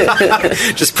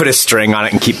 Just put a string on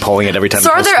it and keep pulling it every time. So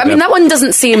that one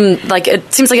doesn't seem like,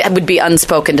 it seems like it would be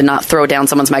unspoken to not throw down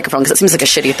someone's microphone because it seems like a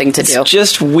shitty thing to do. It's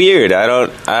just weird. I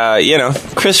don't,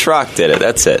 Chris Rock did it.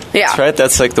 That's it. Yeah. That's right.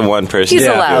 That's like the one person. He's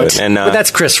allowed. And, but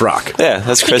that's Chris Rock. Yeah,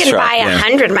 that's Chris Rock. He can buy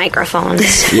 100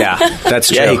 microphones. Yeah, that's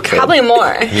true. Yeah, he could. Probably more.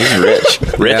 He's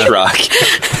rich Rock.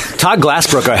 Todd Glass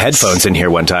broke our headphones in here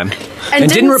one time. And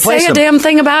didn't replace them. A damn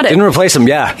thing about it. Didn't replace them,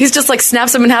 yeah. He's just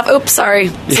snaps them in half. Oops, sorry.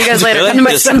 See you guys later.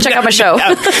 Really? Come check out my show.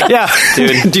 Yeah.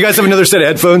 Dude. Do you guys have another set of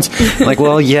headphones? Like,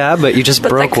 well, yeah, but you just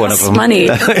broke one of them. Money,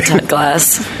 Todd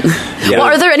Glass. Yeah. Well,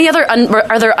 are there any other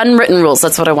are there unwritten rules?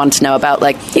 That's what I want to know about.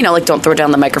 Don't throw down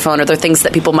the microphone. Are there things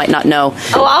that people might not know?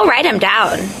 Oh, I'll write them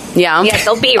down. Yeah? Yeah,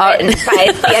 they'll be written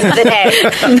by the end of the day.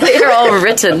 They're all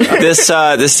written. This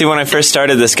when I first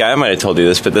started, this guy, I might have told you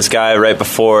this, but this guy right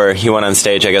before he went on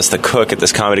stage, I guess the cook at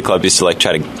this comedy club used to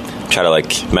try to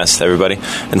mess with everybody.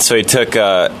 And so he took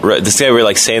this guy, we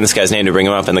were saying this guy's name to bring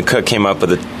him up, and the cook came up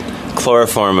with a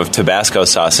chloroform of Tabasco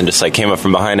sauce and just came up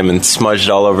from behind him and smudged it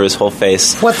all over his whole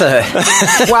face. What the?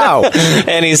 Wow.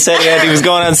 And he said he was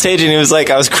going on stage and he was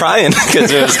I was crying because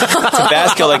it was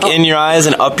Tabasco in your eyes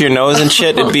and up your nose and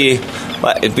shit. It'd be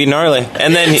gnarly.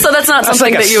 And then so that's not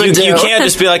something that you would do. You can't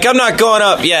just be I'm not going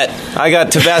up yet. I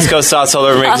got Tabasco sauce all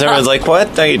over me because everyone's like,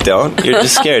 what? No, you don't. You're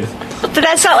just scared. But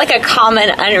that's not a common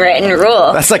unwritten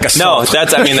rule. That's like a no.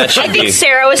 That should I think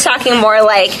Sarah was talking more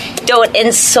don't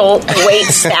insult wait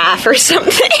staff or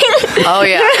something. Oh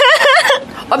yeah.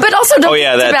 But also don't put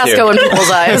Tabasco in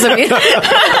people's eyes. I mean,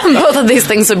 both of these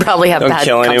things would probably have bad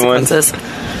consequences.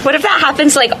 What if that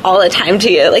happens all the time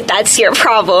to you? That's your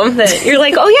problem. That you're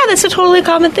oh yeah, that's a totally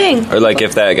common thing. Or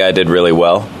if that guy did really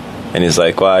well, and he's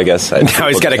well, I guess now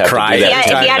he's got to cry. Yeah,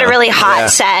 if he had a really hot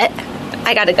set,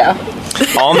 I got to go.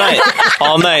 All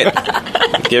night.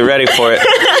 Get ready for it.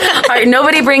 All right,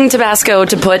 nobody bring Tabasco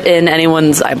to put in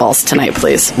anyone's eyeballs tonight,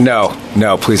 please. No,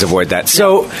 please avoid that.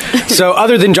 So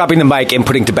other than dropping the mic and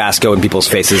putting Tabasco in people's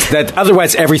faces,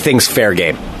 otherwise everything's fair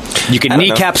game. You can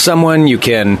kneecap someone. You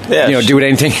can do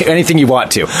anything you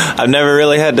want to. I've never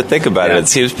really had to think about it. It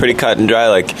seems pretty cut and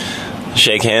dry.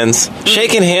 Shake hands.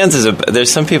 Shaking hands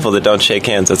there's some people that don't shake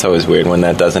hands. That's always weird when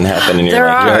that doesn't happen and your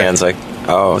hand's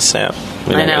oh snap.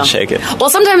 I know. Shake it.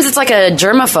 Well, sometimes it's a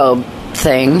germaphobe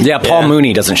thing. Yeah, Paul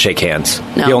Mooney doesn't shake hands.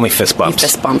 No. He only fist bumps. He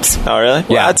fist bumps. Oh, really? Yeah.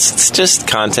 Well, it's just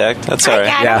contact. That's all right.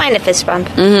 I don't mind a fist bump.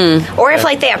 Mm-hmm. Or if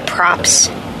they have props.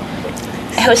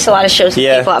 I host a lot of shows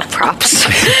where people have props.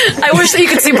 I wish that you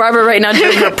could see Barbara right now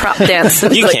doing her prop dance.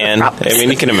 You can. Props. I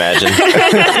mean, you can imagine.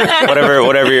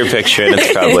 whatever you're picturing,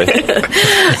 it's probably.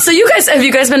 So have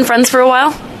you guys been friends for a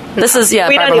while? This is, we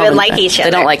don't even like each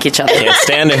other. They don't like each other. Can't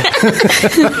stand it.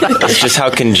 It's just how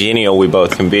congenial we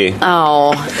both can be.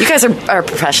 Oh, you guys are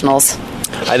professionals.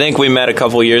 I think we met a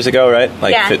couple years ago, right?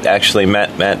 Like, actually met.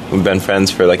 We've been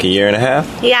friends for like a year and a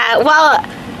half. Yeah, well,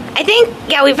 I think,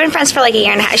 we've been friends for like a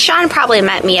year and a half. Sean probably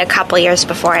met me a couple years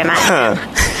before I met him.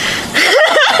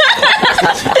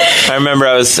 I remember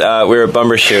we were at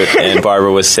Bumbershoot, and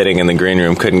Barbara was sitting in the green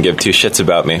room, couldn't give two shits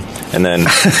about me, and then...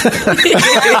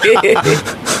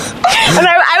 And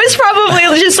I was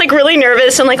probably just like really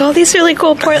nervous and like all these really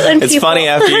cool Portland people. It's funny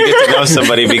after you get to know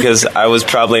somebody, because I was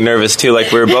probably nervous too.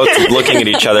 Like, we were both looking at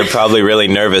each other, probably really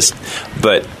nervous,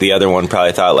 but the other one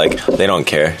probably thought, like, they don't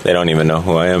care. They don't even know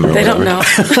who I am or They whatever.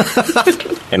 don't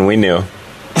know. And we knew.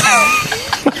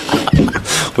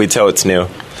 We totes knew.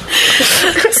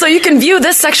 So you can view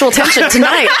this sexual tension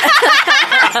tonight.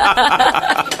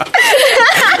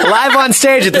 Live on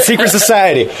stage at the Secret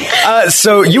Society.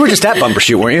 So you were just at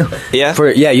Bumbershoot, weren't you?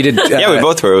 Yeah. You did. Yeah, we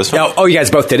both were. It was fun. Oh, you guys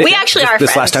both did it? We actually are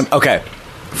this friends. last time? Okay.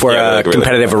 For really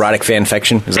competitive erotic fan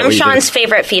fiction? Is that I'm what you Sean's did?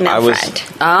 favorite female friend.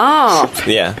 Oh.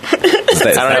 Yeah. Is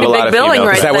that, I don't have a lot of billing female.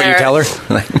 right is that what you there. tell her?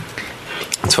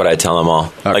 That's what I tell them all.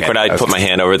 Okay. Like, when I put my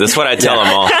hand over this, what I tell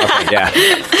them all. Okay, yeah.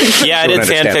 Yeah, I did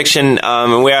fan understand. fiction.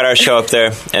 We had our show up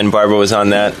there, and Barbara was on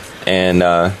that. And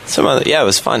some other, it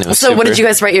was fun. It was So what did super- you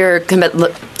guys write your...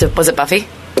 Was it Buffy?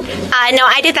 No,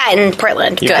 I did that in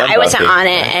Portland. You've done I wasn't Buffy. on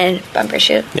it in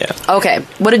Bumbershoot. Yeah. Okay.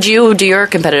 What did you do your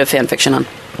competitive fan fiction on?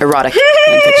 Erotic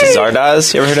fan fiction.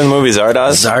 Zardoz? You ever heard of the movie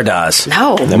Zardoz? Zardoz.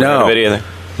 No. Never heard of it either.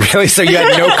 Really? So you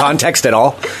had no context at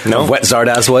all? No. Of what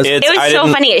Zardoz was? It was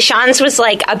so funny. Sean's was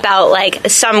like about like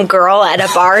some girl at a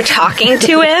bar talking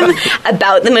to him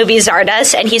about the movie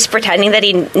Zardoz, and he's pretending that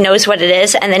he knows what it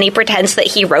is, and then he pretends that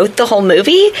he wrote the whole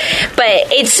movie. But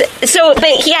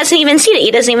he hasn't even seen it.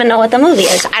 He doesn't even know what the movie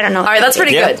is. I don't know. All right, that's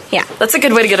pretty Yeah. good. Yeah. That's a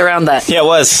good way to get around that. Yeah, it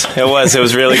was. It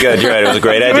was really good. You're right. It was a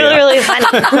great idea. Really, really funny.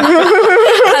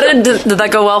 How did that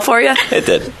go well for you? It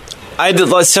did. I did.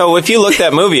 So if you look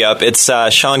that movie up, it's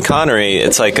Sean Connery.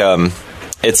 It's like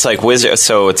Wizard.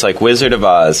 So it's like Wizard of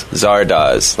Oz,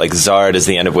 Zardoz. Like Zard is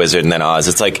the end of Wizard, and then Oz.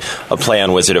 It's like a play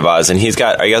on Wizard of Oz. And he's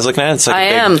got. Are you guys looking at it? It's like I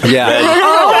a big am. Yeah. red-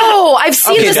 Oh, I've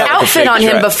seen Okay, this got like a outfit big on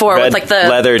him dra- before red with like the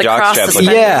leather the jock cross strap.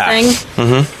 suspender Yeah.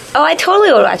 thing. Oh, I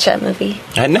totally would watch that movie.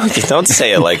 I know. You don't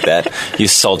say it like that, you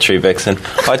sultry vixen.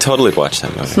 Oh, I totally watched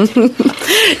that movie.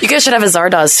 You guys should have a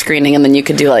Zardoz screening, and then you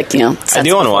could do like I sets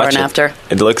do want to before watch and it. after.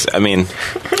 It looks. I mean,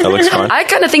 it looks fun. I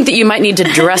kind of think that you might need to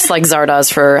dress like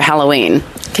Zardoz for Halloween.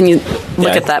 Can you look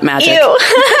Yeah. at that magic? Ew.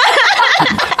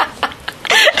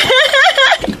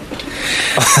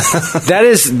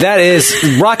 That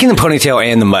is rocking the ponytail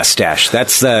and the mustache.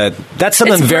 That's something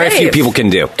It's very brave. few people can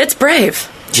do. It's brave.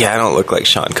 Yeah, I don't look like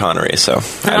Sean Connery, so I don't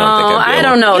think Oh, I'd be I able-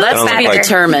 don't know. You That's look to be better.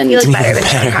 determined. You look better than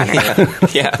Sean Connery.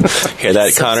 Yeah, hear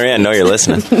that, Connery? I know you're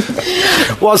listening.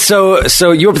 Well, so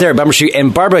you were up there at Bumbershoot,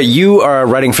 and Barbara, you are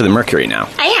writing for the Mercury now.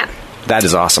 I am. That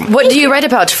is awesome. What do you write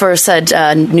about for said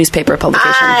newspaper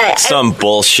publication? Some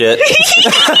bullshit.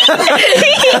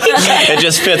 It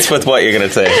just fits with what you're going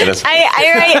to say.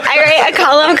 I write a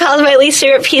column called My Least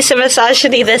Favorite Piece of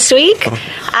Misogyny This Week.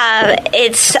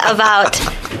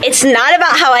 It's not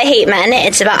about how I hate men,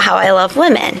 it's about how I love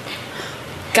women.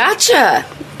 Gotcha.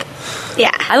 Yeah.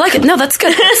 I like it. No, that's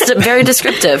good. That's very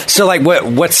descriptive. So, like,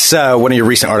 what's one of your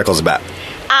recent articles about?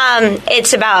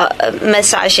 It's about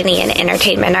misogyny in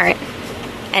entertainment art.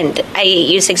 And I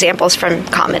use examples from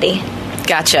comedy.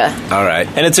 Gotcha. All right.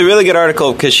 And it's a really good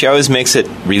article because she always makes it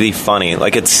really funny.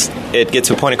 Like, it gets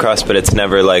a point across, but it's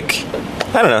never like,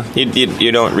 I don't know.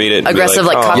 You don't read it and be Aggressive,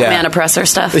 like oh. cock Yeah. man oppressor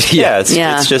stuff. Yeah,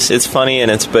 Yeah. it's funny,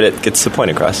 and but it gets the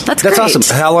point across. That's That's great. awesome.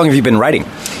 How long have you been writing?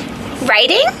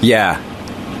 Writing? Yeah.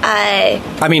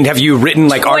 I mean, have you written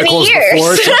like 20 articles years.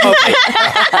 before? Okay.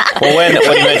 Well, what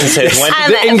you meant to say is when?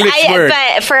 The English word.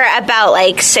 But for about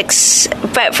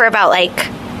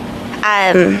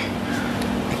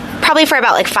probably for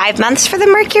about like 5 months for the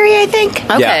Mercury, I think.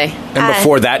 Okay. Yeah. And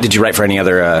before that, did you write for any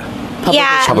other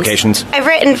publications? I've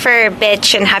written for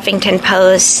Bitch and Huffington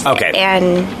Post. Okay.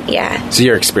 And yeah, So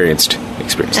you're experienced.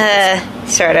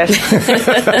 sort of.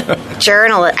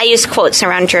 I use quotes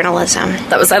around journalism.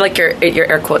 That was, I like your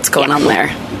air quotes going on there.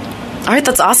 All right,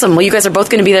 that's awesome. Well, you guys are both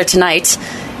going to be there tonight,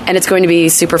 and it's going to be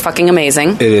super fucking amazing.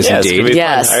 It is Yeah, it's gonna indeed. be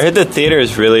Yes. fun. I heard the theater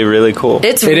is really, really cool.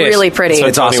 It's It is. really pretty. That's what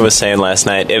It's Tony awesome. was saying last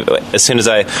night. As soon as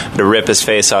I had to rip his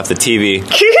face off the TV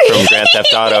from Grand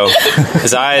Theft Auto,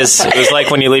 his eyes, it was like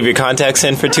when you leave your contacts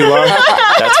in for too long.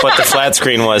 That's what the flat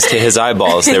screen was to his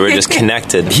eyeballs. They were just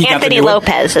connected. He got the Anthony new one?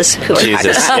 Lopez is who we're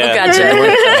Jesus. talking about. Oh, gotcha.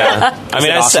 Yeah. I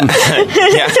mean, awesome?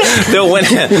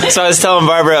 So I was telling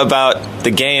Barbara about the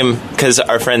game because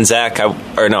our friend Zach,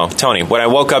 Tony, when I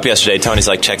woke up yesterday, Tony's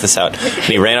like, check this out. And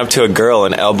he ran up to a girl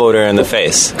and elbowed her in the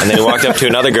face. And then he walked up to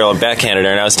another girl and backhanded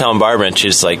her. And I was telling Barbara, and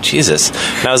she's like, Jesus.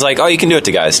 And I was like, oh, you can do it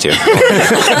to guys, too.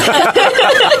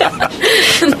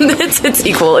 It's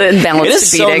equal and balanced. It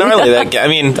is to so beating. gnarly. I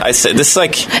mean, I said this is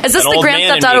like is this an the old Grand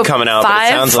man Theft in me Auto coming out. 5? But it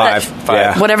sounds like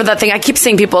Yeah. Whatever that thing. I keep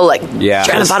seeing people like Grand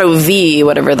Theft Auto V,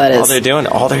 whatever that all is. they're doing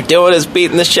is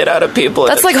beating the shit out of people.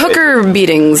 That's like hooker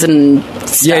beatings and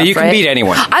stuff, Yeah, you can right? beat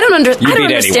anyone. I don't understand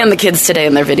anyone. the kids today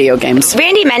in their video games.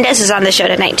 Randy Mendez is on the show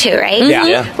tonight too, right? Yeah.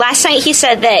 Yeah. Last night he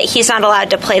said that he's not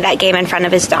allowed to play that game in front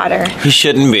of his daughter. He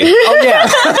shouldn't be. Oh, yeah.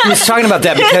 He was talking about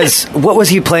that because what was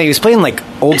he playing? He was playing like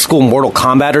old school Mortal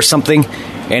Kombat or something.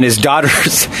 And his daughter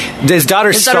saw him.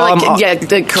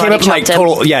 The came up and like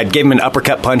gave him an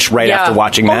uppercut punch right after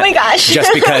watching that. Oh my gosh.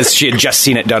 Just because she had just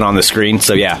seen it done on the screen.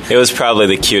 So yeah. It was probably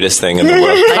the cutest thing in the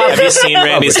world. Have you seen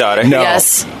Randy's daughter? No.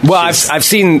 Yes. Well, I've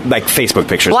seen like Facebook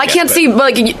pictures. Well, I can't see.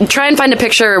 Like, try and find a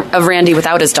picture of Randy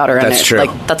without his daughter in it. That's true.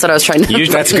 Like, that's what I was trying to.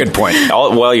 That's a good point.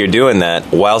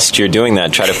 Whilst you're doing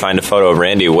that, try to find a photo of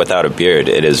Randy without a beard.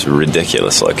 It is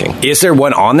ridiculous looking. Is there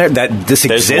one on there that this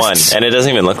There's exists? one, and it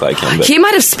doesn't even look like him. But He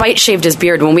might have spite shaved his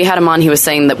beard. When we had him on, he was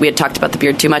saying that we had talked about the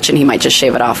beard too much, and he might just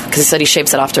shave it off because he said he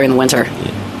shaves it off during the winter.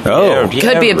 Oh, Yeah,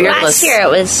 Could be a right. beardless. Last year it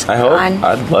was I hope. on.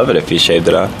 I'd love it if he shaved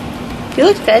it off. He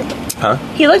looked good. Huh?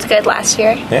 He looked good last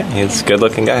year. Yeah, he's a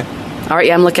good-looking guy. All right,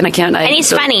 yeah, I'm looking. I can't. And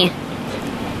he's funny.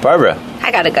 Barbara,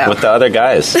 I gotta go. with the other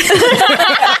guys.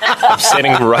 I'm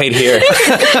sitting right here.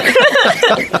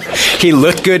 he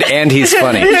looked good and he's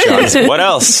funny. Sean. What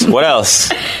else?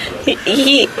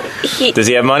 He Does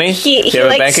he have money? Does he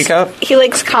have a bank account? He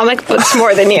likes comic books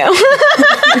more than you.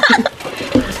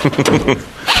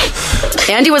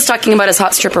 Andy was talking about his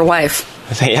hot stripper wife.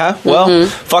 Yeah? Well,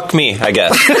 fuck me, I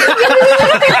guess.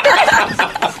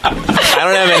 I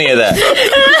don't have any of that.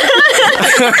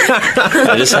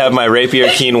 I just have my rapier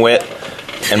keen wit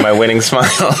and my winning smile.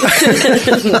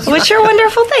 Which are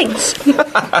wonderful things.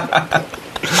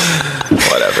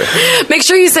 Whatever. Make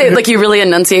sure you say like you really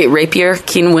enunciate rapier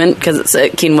keen wit because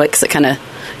it's keen wit because it kind of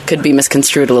could be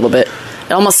misconstrued a little bit.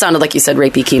 It almost sounded like you said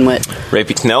rapey keen wit.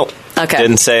 Rapey, nope. Okay.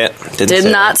 Didn't say it. Did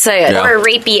not say it. Or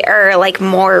rapier, like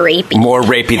more rapey. More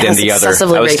rapey than Yes, the other.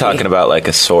 excessively I was rapey. talking about like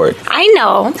a sword. I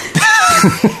know.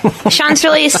 Sean's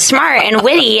really smart and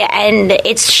witty, and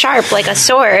it's sharp like a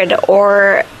sword,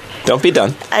 or Don't be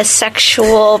done. a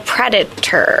sexual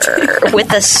predator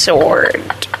with a sword.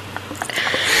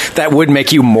 That would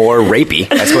make you more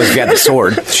rapey, I suppose, if you had the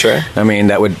sword. Sure. I mean,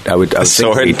 I would A think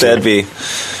sword, me too. that'd be...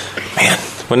 Man,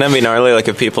 wouldn't that be gnarly, like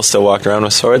if people still walked around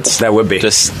with swords? That would be.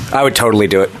 Just I would totally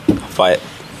do it. fight.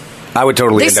 I would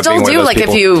totally They end up still being one do, of those like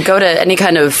people. if you go to any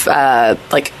kind of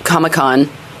like Comic-Con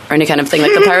or any kind of thing,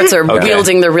 like the pirates are Okay.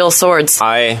 wielding their real swords.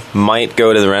 I might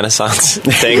go to the Renaissance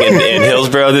thing in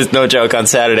Hillsborough. There's no joke on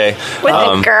Saturday. With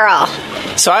a girl.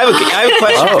 So I have a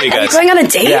question for you Are you guys. going on a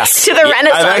date? Yeah. To the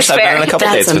Renaissance I've been Fair. on a couple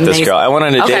That's dates with this amazing. girl. I went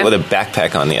on a Okay. date with a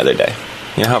backpack on the other day.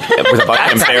 You know how With a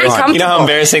backpack? embarrassing? You know how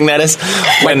embarrassing that is.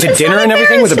 Went to dinner and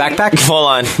everything with a backpack? Full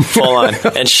on.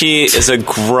 And she is a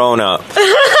grown up.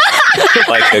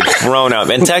 Like a grown up.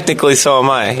 And technically so am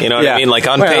I. You know what Yeah. I mean? Like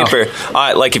on Well. paper.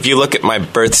 Like if you look at my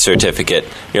birth certificate,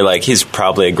 you're like, he's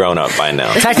probably a grown up by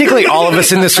now. Technically, all of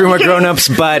us in this room are grown-ups,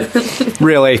 but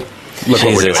really, look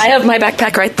what we're doing. I have my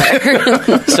backpack right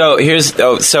there.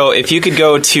 So if you could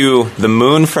go to the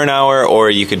moon for an hour or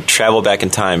you could travel back in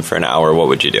time for an hour, what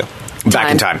would you do?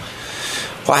 Back in time.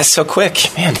 Why it's so quick?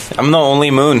 Man, I'm the only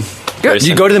moon person.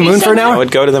 You go to the moon for an I hour?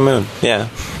 would go to the moon, yeah.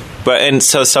 And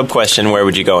so sub-question, where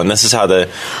would you go? And this is how the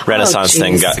Renaissance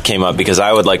thing jeez. came up, because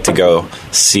I would like to go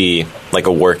see like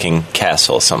a working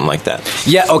castle, something like that.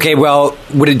 Yeah, okay, well,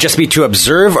 would it just be to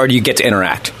observe, or do you get to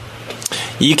interact?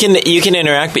 You can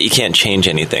interact, but you can't change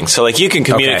anything. So like you can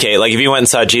communicate. Okay. Like if you went and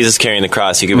saw Jesus carrying the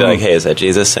cross, you could be like, "Hey, is that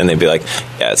Jesus?" And they'd be like,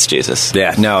 "Yeah, it's Jesus."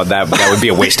 Yeah, no, that would be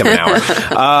a waste of an hour.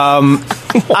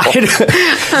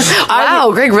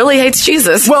 Wow, Greg really hates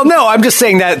Jesus. Well, no, I'm just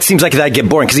saying that seems like that'd get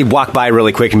boring, because he'd walk by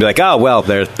really quick and be like, oh, well,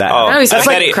 there's that. Oh, No, he's I just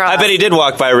bet, like he, a cross. I bet he did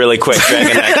walk by really quick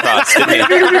dragging that cross, didn't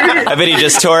he? I bet he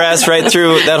just tore ass right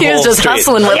through that He whole was just street.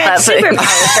 hustling with He had that thing.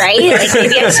 superpowers, right? Like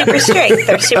maybe he had super strength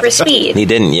or super speed. He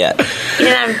didn't yet. He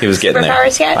didn't have He was getting there.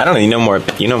 superpowers yet? I don't know.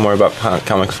 You know more about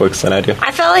comic books than I do.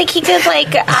 I felt like he could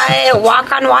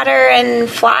walk on water and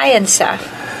fly and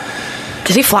stuff.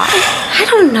 Did he fly? I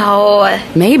don't know.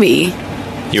 Maybe.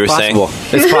 You were saying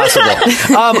Possible. It's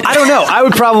possible. I don't know. I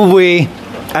would probably...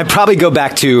 I'd probably go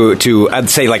back to I'd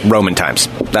say like Roman times.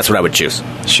 That's what I would choose.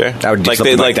 Sure. I would do like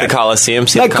something like the that. Colosseum.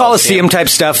 See Like the Colosseum type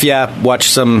stuff. Yeah, watch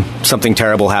something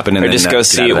terrible happen, and Or then just go get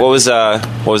see out of what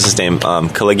it. was his name?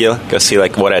 Caligula. Go see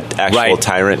like what an actual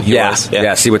tyrant he was.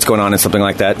 Yeah, see what's going on and something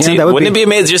like that. See, Yeah, that would wouldn't it be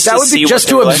amazing just that to would see be just what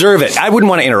to they were observe it. I wouldn't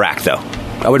want to interact though.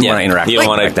 I wouldn't want to interact. You don't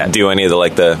like want to that. do any of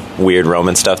the weird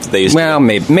Roman stuff that they used Well,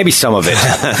 maybe some of it.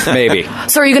 Maybe.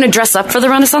 So are you going to dress up for the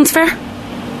Renaissance Fair? to.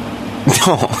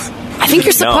 No. I think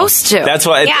you're supposed to. That's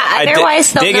why.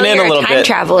 Otherwise they'll digging know in you're a little time bit.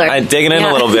 traveler. I'm digging in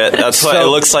a little bit. That's why it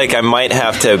looks like I might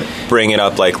have to bring it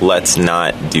up. Like, let's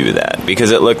not do that because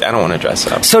it looked. I don't want to dress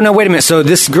up. So now wait a minute. So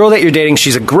this girl that you're dating,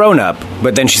 she's a grown up,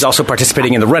 but then she's also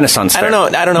participating in the Renaissance Fair.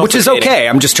 I don't know. Which is okay.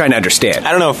 I'm just trying to understand. I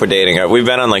don't know if we're dating. We've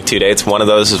been on like 2 dates. One of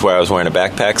those is where I was wearing a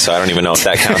backpack, so I don't even know if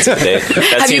that counts as a date.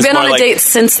 Have you been on a date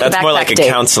since the backpack date? That's more like a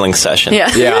counseling session. Yeah.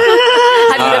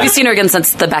 Have you seen her again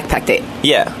since the backpack date?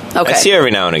 Yeah. Okay. I see her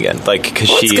every now and again. Like, because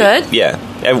That's good. Yeah.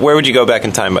 And where would you go back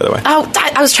in time, by the way? Oh,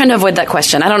 I was trying to avoid that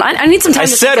question. I need some time I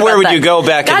to said think where about would that. you go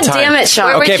back in God time? damn it, Sean.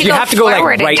 Where would Okay, if you you go have to go like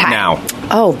forward in right time? now,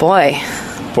 Oh, boy.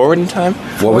 Forward in time?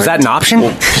 what was that an option?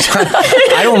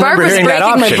 I don't remember Barbara's hearing that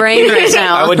breaking option. my brain right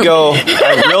now. I would go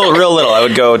real little. I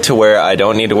would go to where I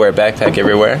don't need to wear a backpack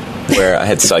everywhere, where I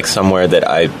had like somewhere that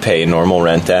I pay normal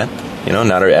rent at,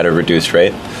 not at a reduced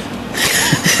rate.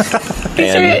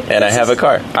 And I have a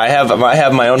car. I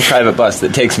have my own private bus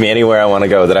that takes me anywhere I want to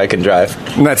go that I can drive.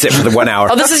 And that's it for the 1 hour.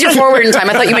 Oh, this is your forward in time.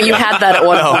 I thought you meant you had that at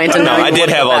one point. And No, now you I did want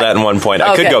to have go all back. that in one point.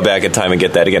 I could Okay. go back in time and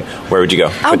get that again. Where would you go? Oh,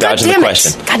 Quit God dodging the damn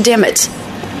question. it. God damn it.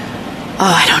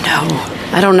 Oh,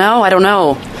 I don't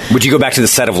know. Would you go back to the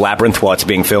set of Labyrinth while it's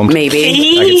being filmed? Maybe.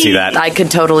 I could see that. I could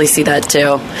totally see that,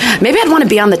 too. Maybe I'd want to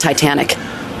be on the Titanic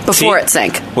before it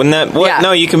sank. Wouldn't that? What? Yeah.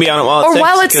 No, you can be on it while it Or sinks,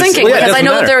 while it's 'cause- sinking, Well, yeah, it because I doesn't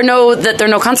know matter. that there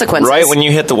are no consequences. Right when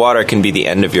you hit the water can be the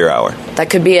end of your hour. That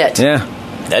could be it. Yeah.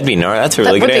 That'd be That's a That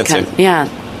really would good be answer. yeah.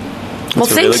 Well,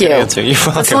 That's a thank really you. good answer. You're That's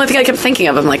the welcome. only thing I kept thinking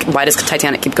of. I'm like, why does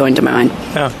Titanic keep going to my mind?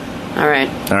 Yeah. All right.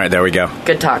 All right, there we go.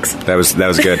 Good talks. That was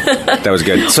good. That was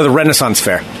good. So the Renaissance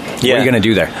Fair. Yeah. What are you going to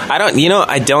do there?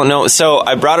 I don't know. So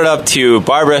I brought it up to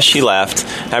Barbara. She laughed.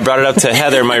 I brought it up to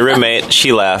Heather, my roommate.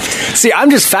 She laughed. See,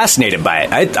 I'm just fascinated by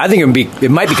it. I think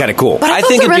it might be kind of cool. But I thought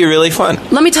think the it'd be really fun.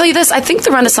 Let me tell you this. I think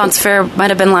the Renaissance Fair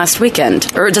might have been last weekend.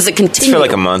 Or does it continue? It's for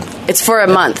like a month. It's for a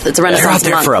month. It's a They're out Renaissance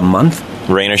there month. for a month?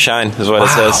 Rain or shine is what it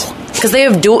says. Because they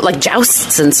have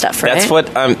jousts and stuff, right?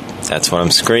 That's what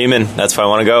I'm screaming. That's why I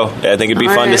want to go. I think it'd be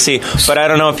All fun to right. see. But I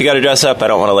don't know if you got to dress up. I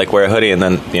don't want to like wear a hoodie and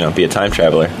then be a time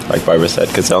traveler, like Barbara said,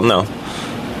 because they'll know.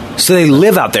 So they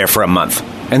live out there for a month.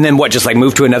 And then what, just like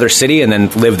move to another city and then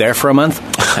live there for a month?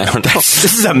 I don't know.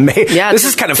 This is amazing. Yeah, this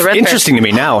is kind of it's a red interesting to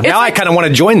me now. Now I kind of want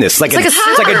to join this. It's like a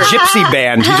gypsy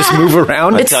band. You just move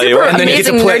around. It's tell you super what. and then you get to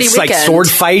amazing, play nerdy like weekend. sword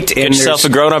fight. Get And yourself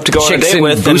there's a grown up to go on a chicks date in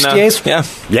with. And, bustiers.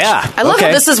 yeah. I love okay.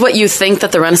 how this is what you think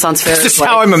that the Renaissance Fair This is is like.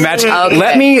 how I'm imagining.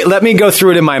 Okay. Let me go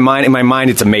through it in my mind. In my mind,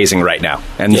 it's amazing right now,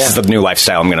 and this is the new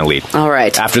lifestyle I'm going to lead. All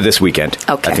right. After this weekend,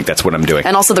 Okay. I think that's what I'm doing.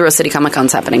 And also the Rose City Comic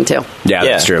Con's happening, too. Yeah,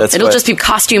 that's true. It'll just be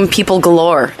costume people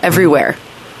galore everywhere.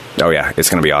 Oh yeah, it's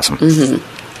going to be awesome.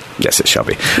 Mm-hmm. Yes, it shall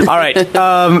be. All right,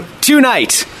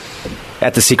 tonight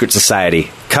at the Secret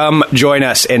Society. Come join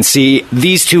us and see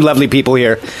these two lovely people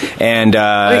here. And you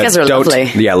guys are lovely.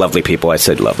 Yeah, lovely people. I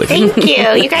said lovely people. Thank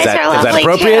you. You guys are Is lovely that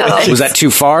appropriate? too. Was that too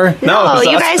far? No,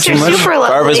 you guys are super lovely.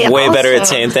 Barbara's way better at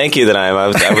also. saying thank you than I am. I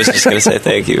was just going to say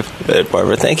thank you. But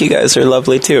Barbara, thank you guys are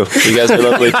lovely too. You guys are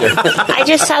lovely too. I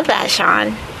just said that,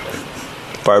 Sean.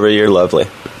 Barbara, you're lovely.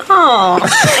 Oh,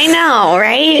 I know,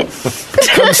 right?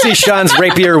 Come see Sean's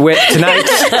rapier wit tonight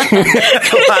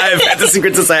live at the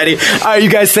Secret Society. All right, you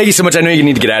guys, thank you so much. I know you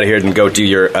need to get out of here and go do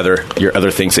your other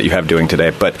things that you have doing today.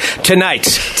 But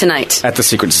tonight at the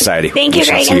Secret Society. Thank you, we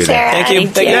shall Greg see and there. Sarah.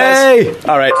 Thank you. Yay!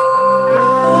 All right.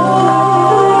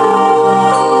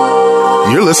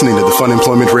 You're listening to the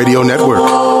Funemployment Radio Network.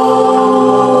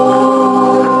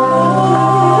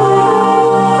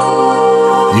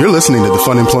 You're listening to the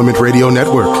Funemployment Radio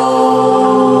Network.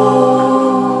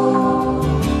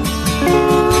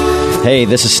 Hey,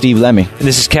 this is Steve Lemmy.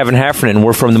 This is Kevin Heffernan, and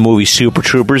we're from the movie Super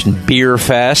Troopers and Beer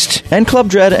Fest. And Club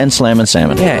Dread and Slam and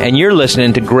Salmon. Yeah, and you're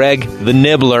listening to Greg the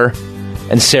Nibbler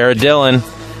and Sarah Dillon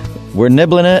We're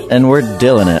nibbling it and we're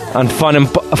dilling it. on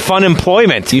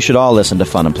Funemployment. You should all listen to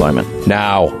Funemployment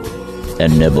Now.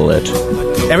 and nibble it.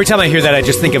 Every time I hear that, I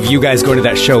just think of you guys going to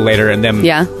that show later, and them,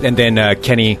 Yeah. and then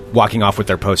Kenny walking off with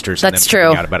their posters. That's and them true.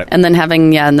 finding out about it. And then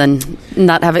and then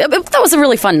not having. That was a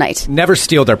really fun night. Never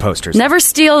steal their posters. Never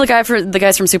steal the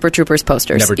guys from Super Troopers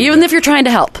posters. Never do Even that. if you're trying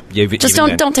to help. Even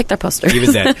then. Don't take their posters.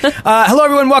 Even then. Hello,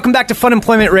 everyone. Welcome back to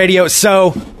Funemployment Radio.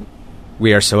 So,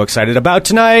 we are so excited about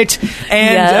tonight.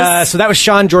 And Yes. so that was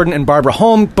Sean, Jordan, and Barbara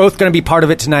Holm, both going to be part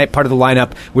of it tonight, part of the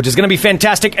lineup, which is going to be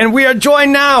fantastic. And we are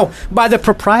joined now by the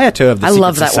proprietor of the I Secret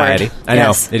love that Society. word. I know,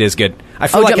 Yes. it is good. I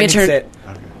feel Oh, like do I you need want to me to sit...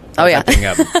 Oh, yeah.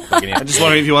 I'm just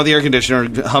wondering if you want the air conditioner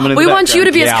humming in We the want you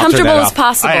to be Yeah, as I'll turn comfortable that as off.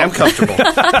 possible. I am comfortable.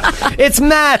 It's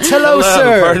Matt. Hello,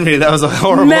 sir. Pardon me, that was a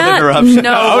horrible Matt, interruption.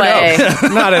 no way.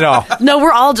 Not at all. No,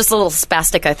 we're all just a little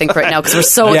spastic, I think, right now because we're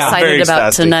so Yeah, very excited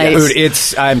about spastic, tonight.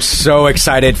 Dude, I'm so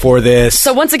excited for this.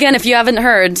 So once again, if you haven't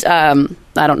heard, I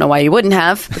don't know why you wouldn't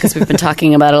have, because we've been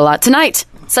talking about it a lot. Tonight,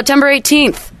 September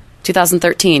 18th,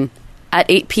 2013, at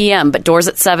 8 p.m., but doors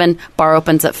at 7, bar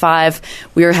opens at 5.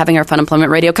 We are having our Funemployment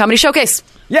Radio Comedy Showcase.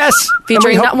 Yes.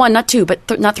 Featuring And we not 1, not 2,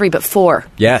 but not 3, but 4.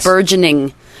 Yes.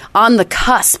 Burgeoning, on the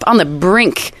cusp, on the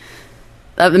brink,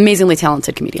 amazingly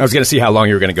talented comedians. I was going to see how long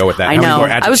you were going to go with that. I How many know. more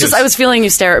I was adjectives? feeling you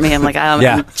stare at me. I'm like,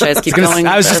 should I just keep going?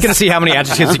 I was just going to see how many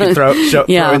adjectives you could throw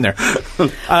in there.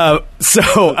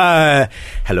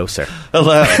 Hello, sir.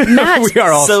 Hello. Matt. We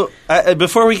are all... So,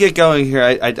 before we get going here,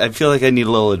 I feel like I need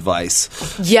a little advice.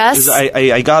 Yes. 'Cause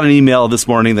I got an email this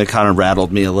morning that kind of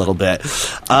rattled me a little bit.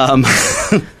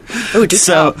 Ooh, do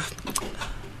tell.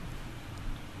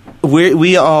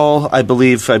 We all, I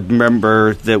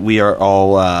remember that we are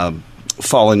all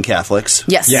fallen Catholics.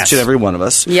 Yes. Each and every one of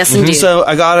us. Yes, indeed. So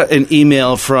I got an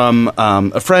email from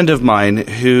a friend of mine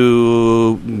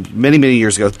who, many, many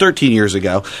years ago, 13 years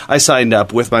ago, I signed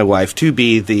up with my wife to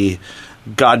be the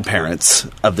godparents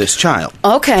of this child.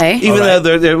 Okay. Even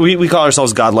though we call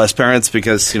ourselves godless parents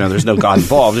because, there's no God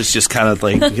involved. It's just kind of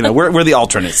like, we're the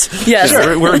alternates. Yes.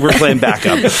 We're playing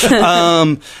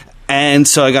backup. And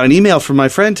so I got an email from my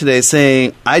friend today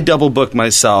saying I double booked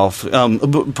myself.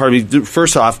 Pardon me.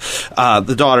 First off,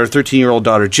 the daughter, 13-year-old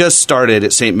daughter, just started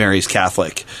at St. Mary's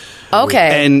Catholic.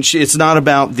 Okay. And it's not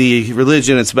about the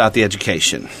religion; it's about the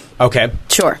education. Okay.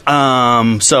 Sure.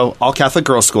 So all Catholic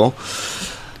girls' school.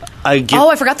 I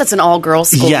forgot that's an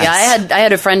all-girls school. Yes. Yeah, I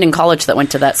had a friend in college that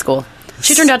went to that school.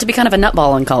 She turned out to be kind of a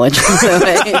nutball in college.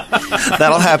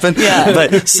 That'll happen. Yeah.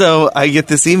 But so I get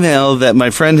this email that my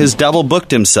friend has double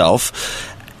booked himself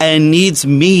and needs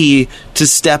me to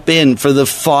step in for the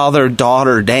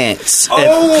father-daughter dance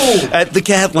at the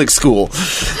Catholic school.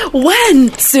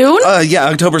 When? Soon? Yeah,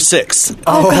 October 6th.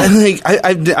 Oh, God.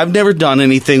 And I've never done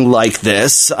anything like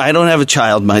this. I don't have a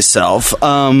child myself, but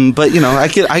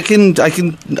I can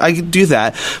do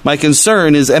that. My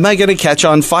concern is, am I going to catch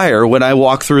on fire when I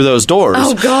walk through those doors?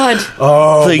 Oh, God.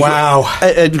 Oh, wow.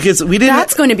 Because we didn't.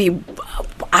 That's going to be...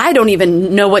 I don't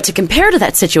even know what to compare to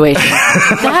that situation.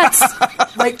 That's...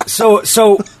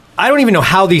 So I don't even know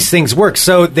how these things work.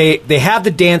 So they have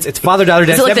the dance. It's father-daughter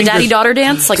dance. Is it like That the means daddy-daughter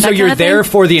dance? Like so that you're kind of there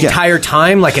thing? for the entire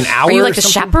time, like an hour. Are you like or the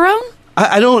something? chaperone?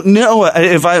 I don't know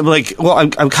if I'm like, well,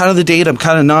 I'm kind of the date. I'm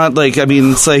kind of not. Like, I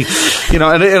mean, it's like, and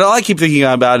all I keep thinking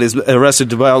about is Arrested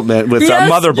Development with Yes.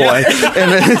 Mother Boy,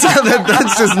 and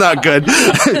that's just not good.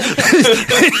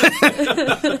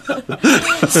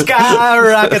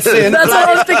 Skyrockets in. That's what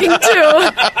I was thinking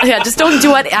too. Yeah, just don't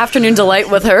do it afternoon delight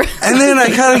with her. And then I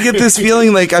kind of get this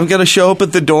feeling like I'm gonna show up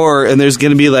at the door, and there's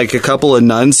gonna be like a couple of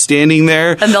nuns standing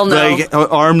there, And they'll know. like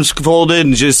arms folded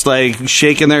and just like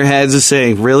shaking their heads and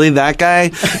saying, "Really, that guy?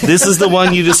 This is the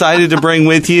one you decided to bring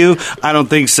with you? I don't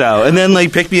think so." And then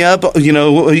like pick me up,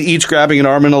 each grabbing an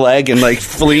arm and a leg and like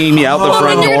fleeing me out the Well,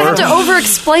 front then you're door. going to have to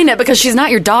over-explain it because she's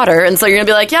not your daughter. And so you're going to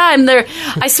be like, yeah, I'm there.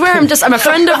 I swear I'm a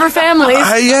friend of her family's.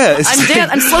 Yeah, it's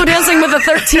I'm slow dancing with a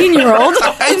 13-year-old.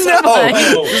 I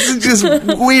know. This is just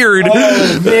weird.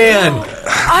 Oh, man.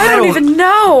 I don't even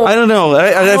know. I don't know.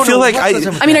 I feel like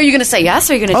I mean, are you going to say yes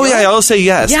or are you going to do it? I'll say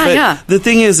yes. Yeah, but yeah. The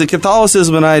thing is, the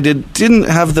Catholicism and I didn't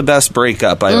have the best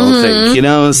breakup, I don't think.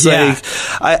 It's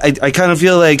like, I kind of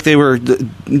feel like they were,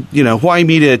 wanting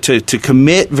me to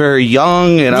commit very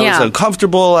young, and I was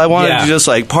uncomfortable. I wanted to just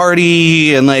like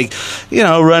party and like,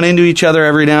 run into each other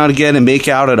every now and again and make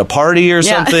out at a party or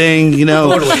something,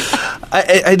 Totally.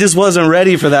 I just wasn't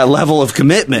ready for that level of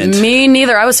commitment. Me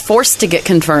neither. I was forced to get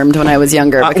confirmed when I was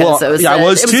younger because I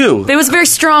was too. It was very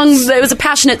strong. It was a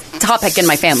passionate topic in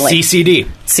my family.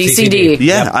 CCD.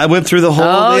 Yeah, I went through the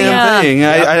whole damn thing.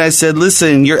 I said,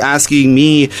 listen, you're asking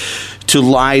me to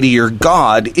lie to your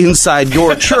God inside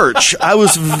your church. I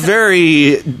was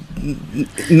very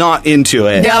not into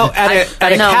it. Now, at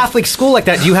a Catholic school like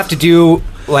that, do you have to do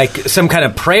like some kind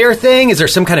of prayer thing? Is there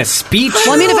some kind of speech?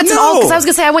 Well, I mean, if it's an all, because I was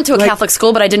going to say I went to a Catholic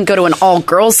school, but I didn't go to an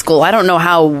all-girls school. I don't know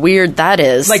how weird that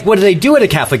is. Like, what do they do at a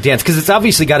Catholic dance? Because it's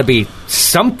obviously got to be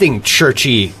something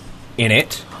churchy in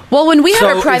it. Well, when we had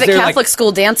our private Catholic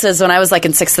school dances when I was like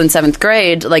in 6th and 7th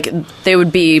grade, like they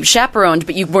would be chaperoned,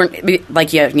 but you weren't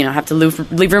like you have to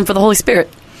leave room for the Holy Spirit.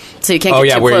 So you can't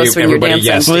get too close when you're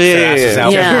dancing. Yes,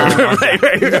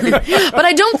 But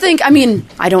I don't think,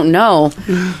 I don't know.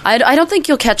 I don't think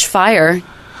you'll catch fire.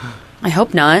 I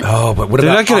hope not. Oh, but what They're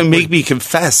about not going to make me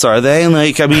confess, are they?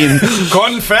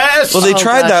 Confess! Well, they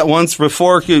tried that once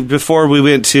before we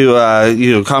went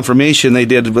to confirmation. They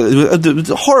did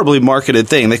a horribly marketed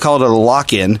thing. They called it a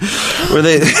lock-in, where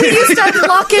they We used to have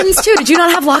lock-ins too. Did you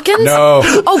not have lock-ins? No.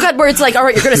 Oh God, where it's like, all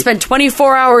right, you're going to spend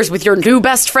 24 hours with your new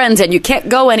best friends, and you can't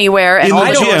go anywhere. And in all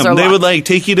the the doors gym. are They locked. would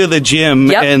take you to the gym,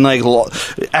 and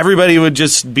everybody would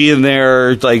just be in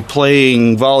there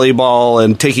playing volleyball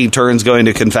and taking turns going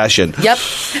to confession. Yep.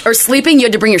 Or sleeping. You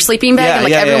had to bring your sleeping bag,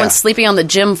 and everyone's sleeping on the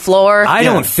gym floor. I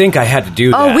don't think I had to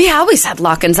do that. Oh, we always had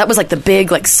lock-ins. That was like the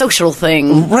big social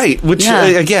thing. Right, which,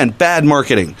 again, bad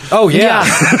marketing. Oh, yeah.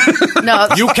 No.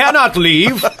 You cannot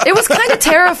leave. It was kind of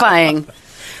terrifying.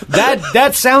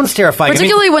 That sounds terrifying.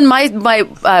 Particularly when my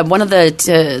one of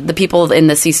the people in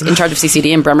charge of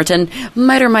CCD in Bremerton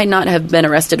might or might not have been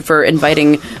arrested for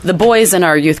inviting the boys in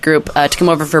our youth group to come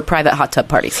over for private hot tub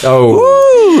parties. Oh,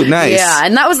 Woo, nice. Yeah,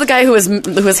 and that was the guy who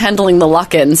was handling the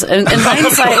lock-ins. And in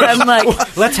hindsight, I'm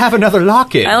like, let's have another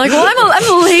lock-in. I'm like, well,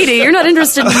 I'm a lady. You're not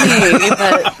interested in me,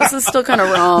 but this is still kind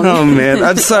of wrong. Oh man,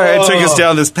 I'm sorry I took us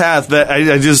down this path, but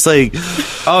I just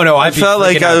Oh no, I felt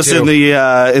like I was in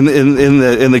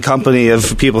the company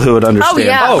of people who would understand.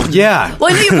 Oh yeah.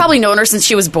 Well, I know you've probably known her since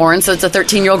she was born, so it's a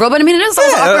 13-year-old girl. But it is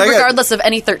always awkward, regardless of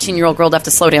any 13-year-old girl to have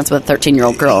to slow dance with a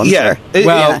 13-year-old girl. I'm sure.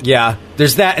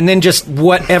 There's that, and then just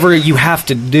whatever you have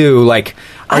to do.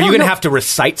 Are you going to have to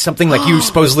recite something you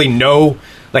supposedly know?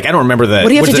 I don't remember the. What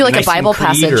do you have to do, a Bible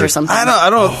passage or something? I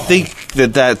don't think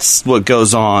that's what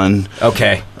goes on.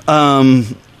 Okay.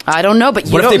 I don't know, but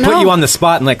you what if don't they know? put you on the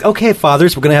spot and okay,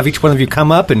 fathers, we're going to have each one of you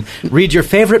come up and read your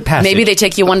favorite passage. Maybe they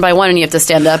take you one by one and you have to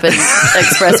stand up and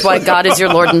express why God is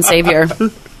your Lord and Savior.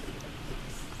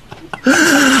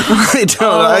 I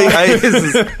don't.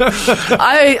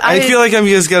 I feel like I'm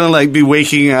just gonna be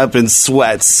waking up in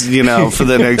sweats, for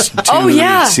the next 2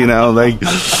 weeks. All right,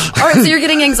 so you're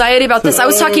getting anxiety about this. I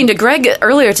was talking to Greg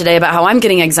earlier today about how I'm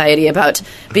getting anxiety about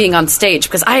being on stage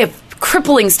because I have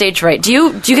crippling stage fright. Do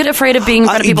you get afraid of being in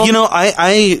front of people? I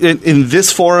in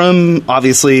this forum,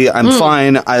 obviously, I'm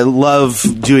fine. I love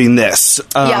doing this.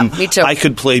 Me too. I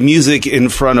could play music in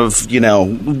front of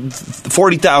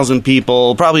 40,000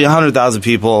 people, probably 100,000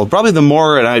 people, probably the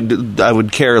more, and I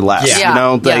would care less.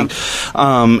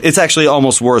 It's actually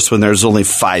almost worse when there's only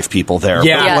 5 people there.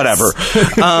 Yeah, whatever.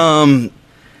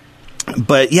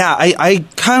 But I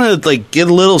kind of get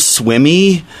a little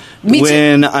swimmy.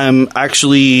 When I'm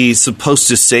actually supposed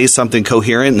to say something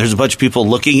coherent and there's a bunch of people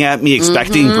looking at me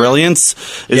expecting brilliance,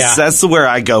 that's where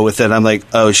I go with it. I'm like,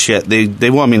 oh shit,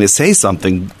 they want me to say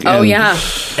something. Oh yeah.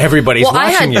 Everybody's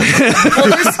watching you.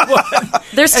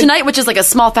 There's tonight, which is a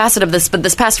small facet of this, but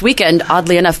this past weekend,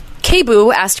 oddly enough,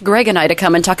 K-Boo asked Greg and I to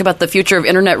come and talk about the future of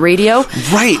internet radio.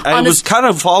 Right. I was kind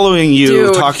of following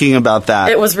you talking about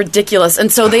that. It was ridiculous. And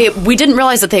so we didn't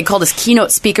realize that they had called us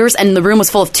keynote speakers, and the room was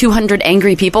full of 200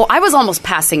 angry people. I was almost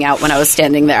passing out when I was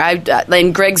standing there.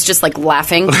 And Greg's just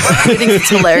laughing. He thinks it's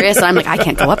hilarious. And I'm like, I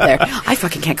can't go up there. I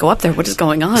fucking can't go up there. What is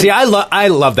going on? See, I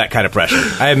love that kind of pressure.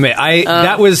 I admit,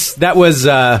 that was.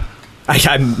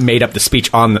 I made up the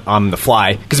speech on the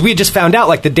fly because we had just found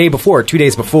out the day before, 2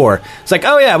 days before. It's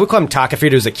oh yeah, we call him talk. I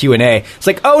figured it was a Q&A. It's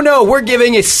oh no, we're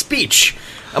giving a speech.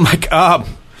 I'm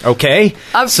okay.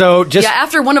 So just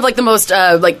after one of the most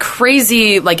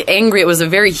crazy angry. It was a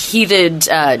very heated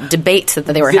debate that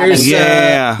they were having.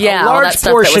 A large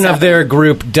portion of their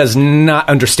group does not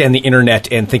understand the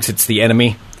internet and thinks it's the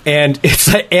enemy. And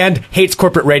and hates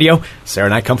corporate radio. Sarah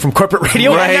and I come from corporate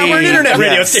radio, and now we're an internet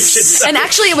radio station. So and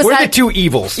actually, it was we're the two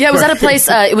evils. Yeah, it was at a place.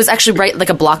 It was actually right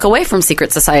a block away from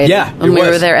Secret Society. Yeah, when we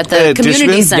were there at the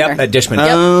community center. Yep, at Dishman. Yep.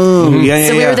 Oh, yeah.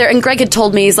 So we were there, and Greg had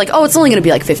told me it's it's only going to be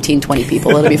 15, 20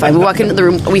 people. It'll be fine. We walk into the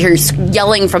room, we hear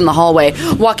yelling from the hallway.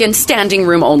 Walk in, standing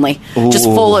room only, just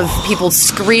full of people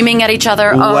screaming at each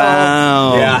other.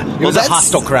 Wow. Yeah, it was a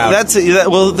hostile crowd.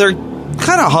 They're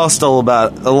kind of hostile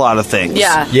about a lot of things.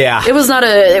 Yeah. It was not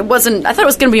it wasn't. I thought it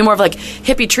was going to be more of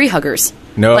hippie tree huggers.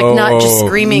 No, not just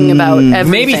screaming about everything.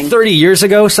 Maybe 30 years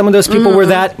ago, some of those people were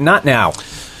that. Not now.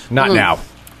 Not now.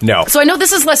 No. So I know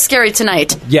this is less scary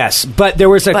tonight. Yes, but there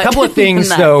was a couple of things,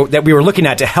 though, that we were looking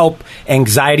at to help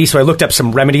anxiety. So I looked up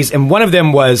some remedies, and one of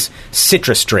them was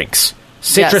citrus drinks.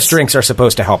 Citrus drinks are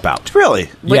supposed to help out. Really?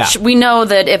 Which we know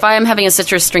that if I am having a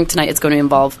citrus drink tonight, it's going to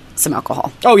involve some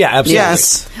alcohol. Oh, yeah, absolutely.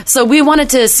 Yes. So we wanted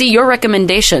to see your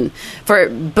recommendation for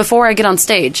before I get on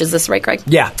stage. Is this right, Greg?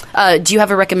 Yeah. Do you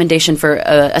have a recommendation for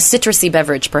a citrusy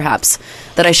beverage, perhaps,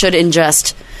 that I should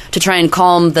ingest to try and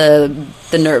calm the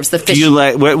nerves. The fish. Do you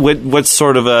like what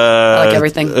sort of I like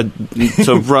everything.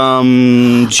 So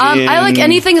rum, gin. I like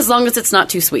anything as long as it's not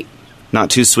too sweet. Not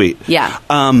too sweet. Yeah.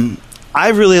 I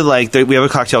really like that we have a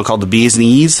cocktail called the Bee's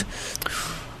Knees.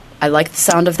 I like the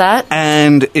sound of that.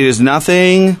 And it is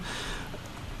nothing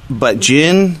but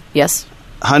gin. Yes.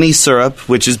 Honey syrup,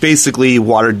 which is basically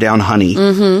watered down honey.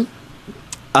 Mm-hmm.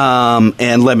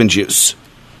 And lemon juice.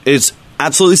 It's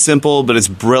absolutely simple, but it's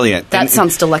brilliant. That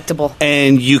sounds delectable.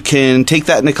 And you can take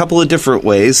that in a couple of different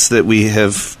ways that we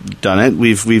have done it.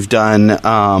 We've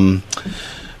done...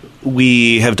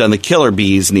 we have done the Killer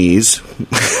Bee's Knees.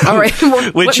 All right.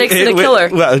 What makes it a killer?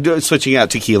 Well, switching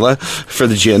out tequila for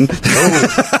the gin.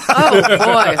 Oh,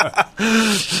 boy.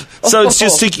 So it's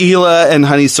just tequila and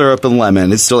honey syrup and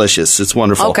lemon. It's delicious. It's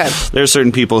wonderful. Okay. There are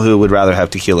certain people who would rather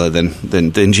have tequila than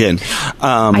gin.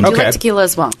 I do like tequila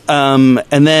as well.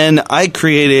 And then I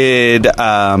created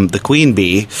the Queen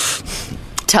Bee.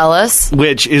 Tell us.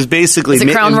 Which is basically... Is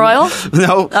it Crown Royal?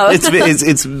 No. Oh.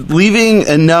 It's leaving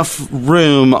enough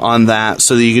room on that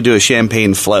so that you can do a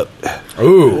champagne float.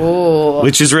 Ooh.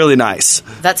 Which is really nice.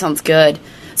 That sounds good.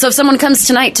 So if someone comes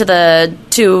tonight to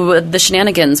the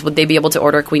shenanigans, would they be able to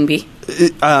order a Queen Bee?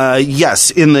 Yes,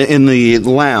 in the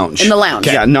lounge. In the lounge.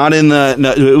 Yeah, not in the.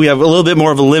 No, we have a little bit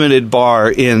more of a limited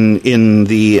bar in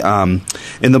the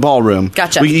ballroom.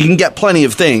 Gotcha. You can get plenty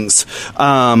of things,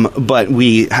 but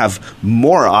we have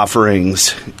more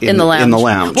offerings in the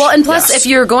lounge. Well, and plus, if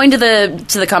you're going to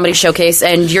the comedy showcase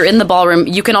and you're in the ballroom,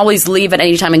 you can always leave at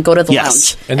any time and go to the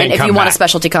lounge. And then if you want a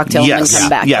specialty cocktail, then come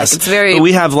back. Yes, like, it's very.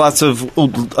 We have lots of.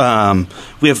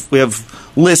 We have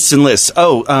lists and lists.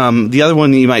 The other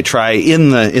one you might try in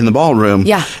the ballroom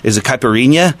is a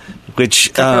caipirinha,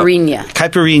 which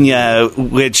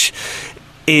which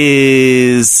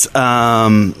is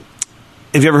have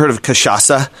you ever heard of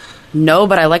cachaça? No,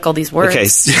 but I like all these words. Okay.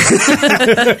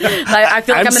 I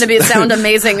feel like I'm going to sound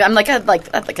amazing. I'm like a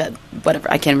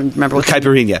whatever. I can't even remember what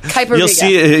caipirinha.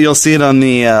 Caipirinha. You'll see it on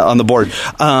the board,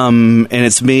 and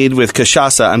it's made with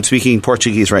cachaça. I'm speaking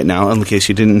Portuguese right now, in case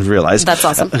you didn't realize. That's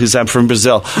awesome. Because I'm from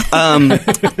Brazil, and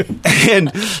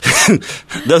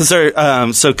those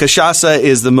are so cachaça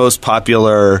is the most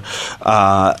popular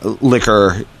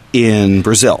liquor in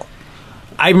Brazil.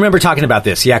 I remember talking about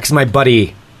this, because my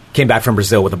buddy came back from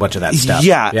Brazil with a bunch of that stuff.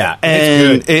 Yeah.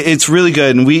 And it's really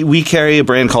good. And we carry a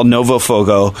brand called Novo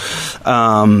Fogo,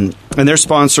 and they're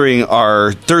sponsoring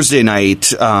our Thursday night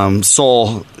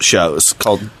soul shows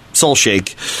called Soul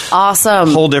Shake.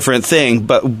 Awesome. Whole different thing,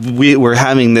 but we're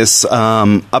having this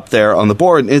up there on the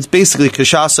board. It's basically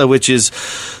cachaça, which is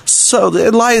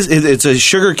it's a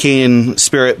sugarcane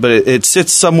spirit, but it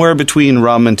sits somewhere between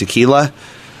rum and tequila.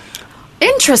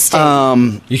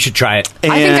 Interesting. You should try it.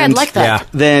 I think I'd like that. Yeah.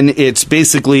 Then it's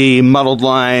basically muddled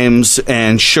limes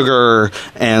and sugar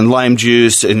and lime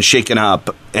juice and shaken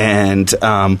up. And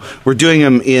we're doing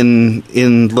them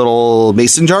in little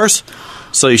mason jars.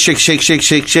 So you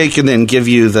shake, and then give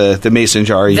you the mason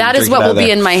jar. That is what will be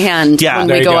in my hand when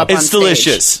we go up on stage. It's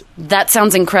delicious. That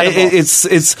sounds incredible.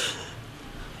 It's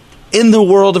in the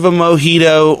world of a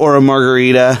mojito or a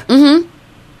margarita. Mm-hmm.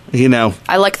 You know,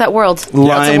 I like that world.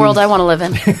 That's a world I want to live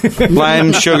in.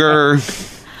 Lime, sugar,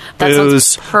 that booze.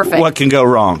 Sounds perfect. What can go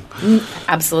wrong?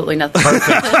 Absolutely nothing.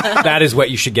 Perfect. That is what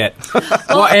you should get.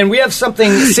 Well, and we have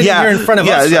something sitting here in front of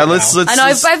us. Yeah, right let's I know.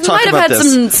 I might have had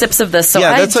some sips of this, so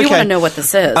I do want to know what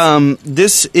this is.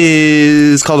 This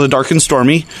is called a Dark and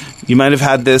Stormy. You might have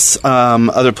had this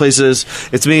other places.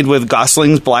 It's made with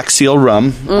Gosling's Black Seal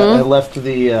rum. I left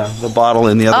the bottle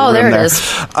in the other room there. It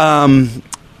is.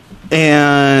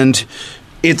 And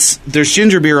there's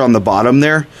ginger beer on the bottom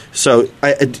there. So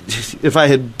if I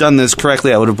had done this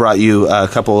correctly, I would have brought you a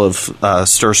couple of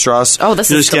stir straws. Oh, this is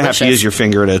delicious. You're just going to have to use your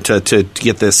finger to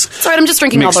get this. That's right. I'm just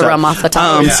drinking all the rum off the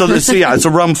top. So it's a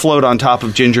rum float on top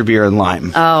of ginger beer and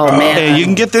lime. Oh, man. And you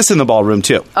can get this in the ballroom,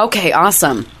 too. Okay,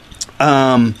 awesome.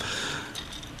 And...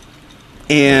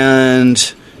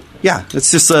 yeah,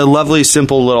 it's just a lovely,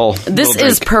 simple little. This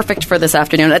is perfect for this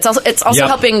afternoon. It's also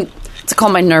helping to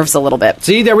calm my nerves a little bit.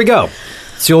 See, there we go.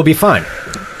 So it'll be fun.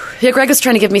 Yeah, Greg was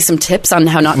trying to give me some tips on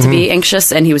how not to be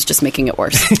anxious, and he was just making it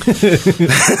worse.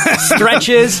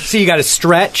 Stretches. So you got to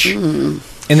stretch, and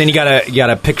then you got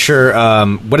to picture.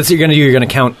 What is it you're going to do? You're going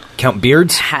to count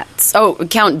beards, hats. Oh,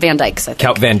 count Van Dykes. I think.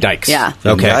 Count Van Dykes. Yeah.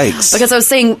 Okay. Yikes. Because I was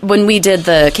saying when we did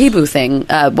the Kebu thing,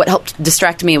 what helped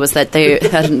distract me was that they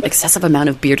had an excessive amount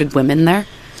of bearded women there.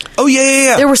 Oh,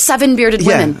 yeah. There were 7 bearded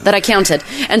women that I counted.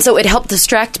 And so it helped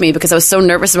distract me because I was so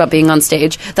nervous about being on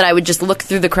stage that I would just look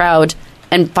through the crowd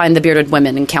and find the bearded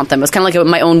women and count them. It was kind of like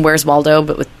my own Where's Waldo,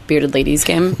 but with bearded ladies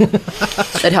game.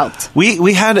 It helped.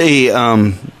 We had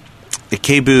a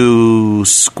KBOO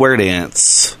Square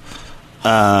Dance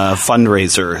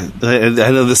fundraiser.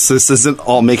 I know this isn't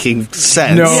all making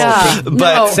sense. No,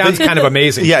 but it sounds kind of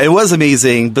amazing. Yeah, it was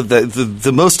amazing. But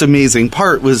the most amazing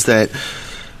part was that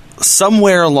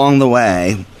somewhere along the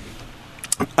way,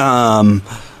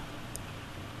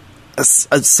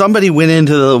 somebody went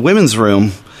into the women's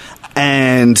room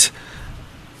and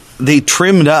they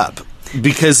trimmed up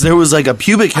because there was like a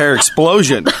pubic hair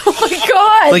explosion. Oh my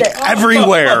God. Like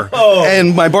everywhere.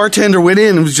 And my bartender went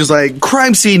in and was just like,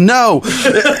 crime scene, no.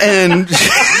 And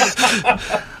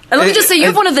let me just say, you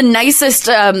have one of the nicest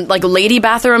lady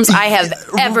bathrooms I have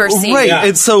ever seen. Right. Yeah.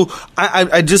 And so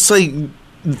I just like,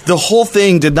 the whole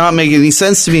thing did not make any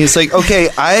sense to me. It's like, okay,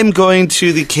 I'm going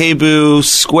to the KBOO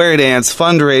Square Dance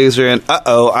fundraiser, and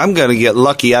I'm going to get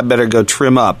lucky. I better go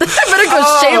trim up. I better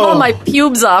go shave all my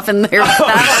pubes off in there.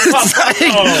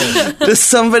 Does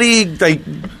somebody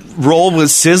roll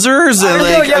with scissors? And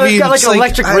we've got like an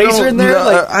electric razor in there.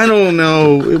 I don't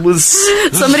know. It was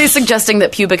somebody suggesting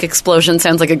that Pubic Explosion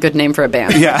sounds like a good name for a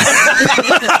band. Yeah.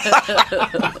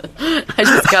 I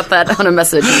just got that on a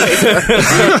message.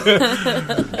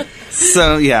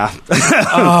 So, yeah.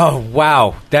 Oh,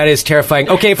 wow. That is terrifying.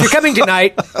 Okay, if you're coming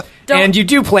tonight and you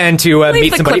do plan to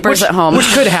meet somebody, which at home.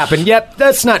 Which could happen,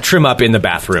 let's not trim up in the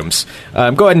bathrooms. Go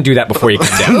ahead and do that before you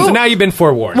come down. So now you've been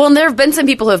forewarned. Well, and there have been some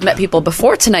people who have met people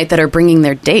before tonight that are bringing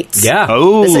their dates. Yeah.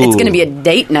 Oh. It's going to be a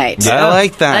date night. Yeah. I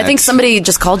like that. And I think somebody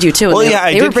just called you, too. Well, yeah,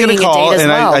 I did get a call, and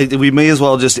well. we may as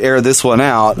well just air this one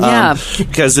out. Yeah.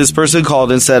 Because this person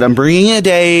called and said, I'm bringing a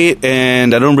date,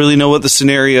 and I don't really know what the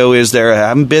scenario is there. I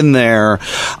haven't been there.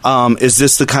 Is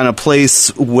this the kind of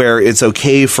place where it's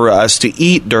okay for us to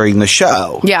eat during the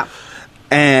show? Yeah.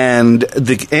 And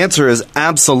the answer is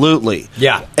absolutely.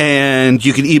 Yeah. And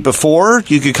you can eat before.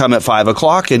 You could come at 5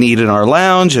 o'clock and eat in our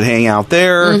lounge and hang out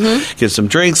there, get some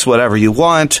drinks, whatever you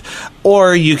want.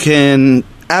 Or you can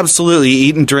absolutely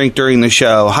eat and drink during the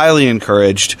show. Highly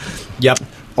encouraged. Yep.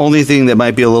 Only thing that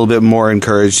might be a little bit more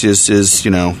encouraged is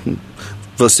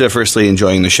vociferously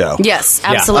enjoying the show. Yes,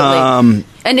 absolutely.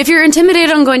 And if you're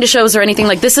intimidated on going to shows or anything,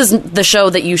 this is the show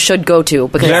that you should go to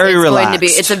because very it's relaxed. going to be.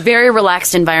 It's a very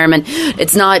relaxed environment.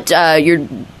 It's not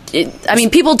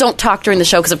people don't talk during the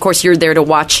show because, of course, you're there to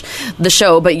watch the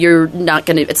show, but you're not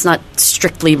going to. It's not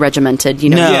strictly regimented. No,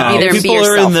 be there and be people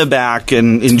yourself. are in the back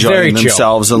and enjoying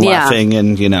themselves and laughing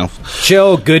and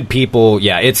chill, good people.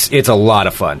 Yeah, it's a lot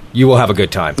of fun. You will have a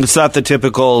good time. It's not the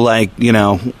typical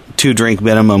 2-drink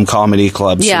minimum comedy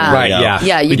club scenario. Right,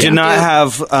 yeah. We did not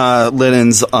have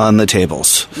linens on the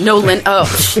tables. No linens.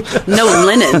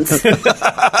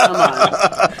 Come on.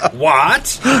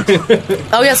 What?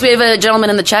 Oh, yes, we have a gentleman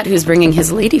in the chat who's bringing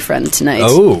his lady friend tonight.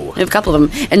 Oh. We have a couple of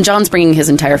them. And John's bringing his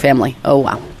entire family. Oh,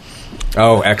 wow.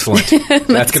 Oh, excellent.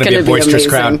 That's going to be a boisterous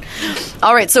crowd.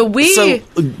 All right, so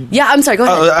I'm sorry, go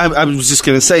ahead. I was just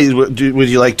going to say, would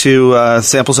you like to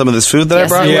sample some of this food that I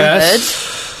brought?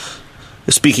 Yes.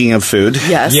 Speaking of food,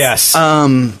 yes.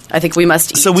 I think we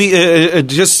must eat. So we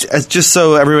just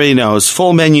so everybody knows,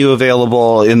 full menu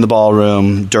available in the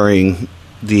ballroom during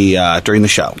the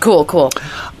show. Cool.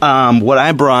 What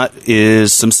I brought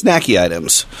is some snacky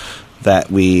items that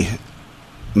we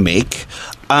make.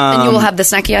 And you will have the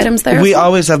snacky items there? We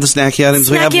always have the snacky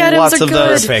items. We have lots of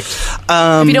those. Perfect.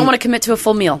 If you don't want to commit to a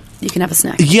full meal, you can have a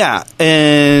snack. Yeah,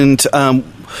 and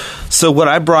so what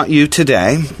I brought you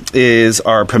today is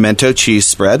our pimento cheese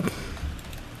spread.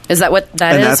 Is that what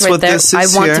that and is that's right what there? This is I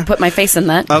want here. to put my face in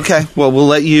that. Okay, well, we'll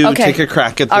let you take a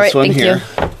crack at this one here.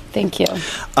 Thank you.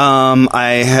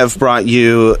 I have brought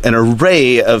you an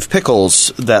array of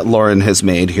pickles that Lauren has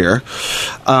made here,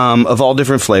 of all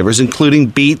different flavors, including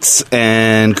beets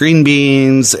and green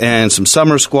beans and some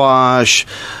summer squash.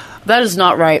 That is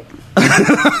not right.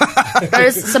 That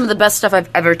is some of the best stuff I've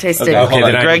ever tasted. Okay,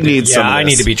 then Greg needs some of this. I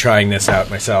need to be trying this out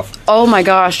myself. Oh my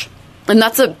gosh. And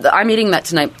I'm eating that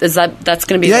tonight. That's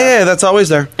going to be there? Yeah, that's always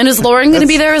there. And is Lauren going to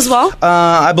be there as well?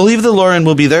 I believe that Lauren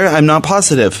will be there. I'm not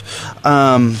positive.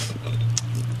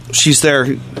 She's there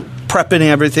prepping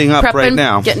everything up right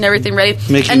now. Getting everything ready.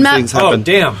 Making things happen. Oh,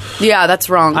 damn. Yeah, that's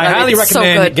wrong. I highly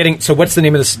recommend getting... So what's the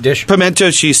name of this dish? Pimento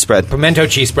cheese spread. Pimento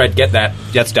cheese spread. Get that.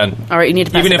 That's done. All right, you need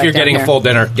to pass Even if you're getting a full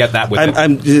dinner, get that with it.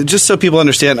 I'm just so people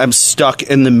understand, I'm stuck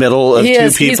in the middle of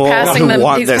two people who want this a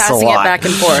lot. He's passing it back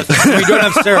and forth. We don't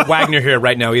have Sarah Wagner here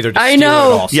right now either. I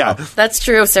know. All, so. Yeah. That's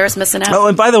true. Sarah's missing out. Oh,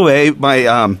 and by the way,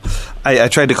 my I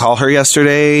tried to call her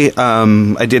yesterday.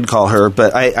 I did call her,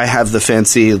 but I have the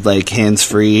fancy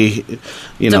hands-free,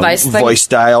 voice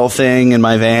dial thing in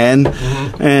my van,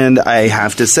 and I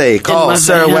have to say, call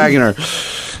Sarah Wagner,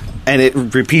 and it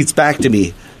repeats back to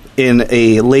me in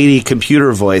a lady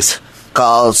computer voice.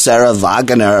 call Sarah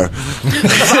Wagner.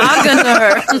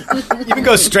 Wagner. You can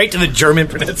go straight to the German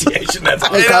pronunciation. That's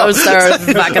all. Go Sarah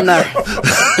Wagner.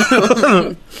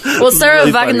 Well, Sarah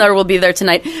Really Wagner funny. will be there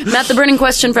tonight. Matt, the burning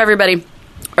question for everybody.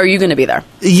 Are you going to be there?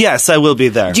 Yes, I will be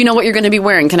there. Do you know what you're going to be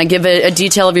wearing? Can I give a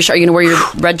detail of your shirt? Are you going to wear your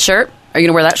red shirt? Are you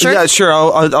going to wear that shirt? Yeah, sure.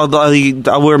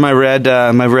 I'll wear my red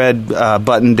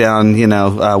button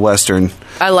down, Western.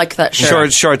 I like that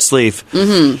shirt. Short sleeve.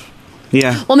 Mm-hmm.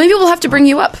 Yeah. Well, maybe we'll have to bring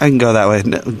you up. I can go that way.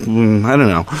 No, I don't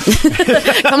know.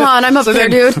 Come on, I'm up there,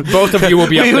 dude. Both of you will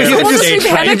be up there. We'll just Stage be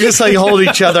fright. You just hold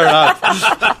each other up.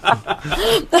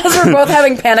 As we're both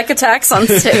having panic attacks on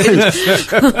stage.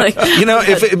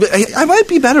 I might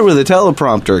be better with a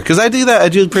teleprompter because I do that. I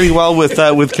do pretty well with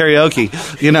karaoke.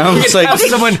 It's like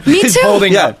someone Me is too.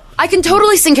 holding Yeah. up. I can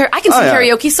totally sing. I can sing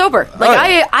karaoke sober.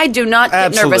 I do not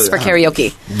get nervous for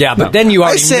karaoke. Yeah, but then you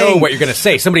already sang- know what you're going to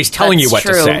say. Somebody's telling you what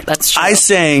to say. That's true. I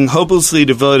sang "Hopelessly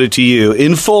Devoted to You"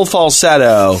 in full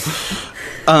falsetto.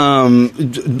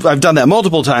 I've done that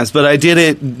multiple times, but I did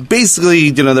it basically.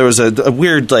 There was a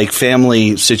weird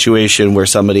family situation where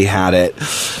somebody had it.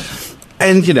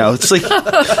 And, it's like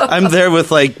I'm there with,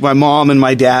 my mom and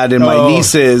my dad and my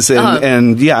nieces.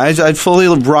 And yeah, I'd fully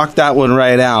rock that one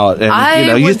right out. And,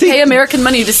 I would pay American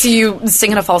money to see you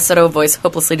sing in a falsetto voice,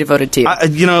 hopelessly devoted to you.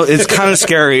 It's kind of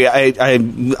scary.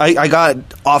 I got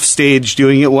off stage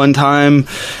doing it one time,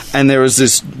 and there was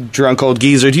this drunk old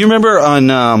geezer. Do you remember on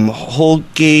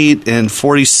Holgate and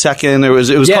 42nd?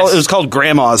 It was called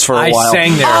Grandma's for a while. I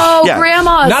sang there. Oh, Yeah.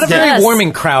 Grandma's. Not a very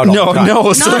warming crowd.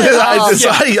 No. So Not at all.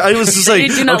 I was just They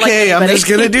do not like okay, I'm anybody. just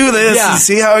gonna do this Yeah. and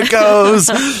see how it goes.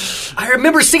 I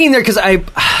remember singing there because I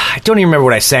don't even remember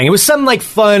what I sang. It was some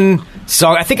fun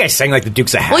song. I think I sang the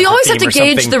Dukes of Hazzard. Well, you always have to theme or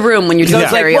gauge something. the room when you do I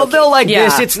was karaoke. well, they'll like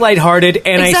this. It's lighthearted,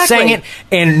 and I sang it,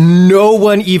 and no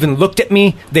one even looked at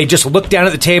me. They just looked down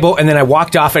at the table, and then I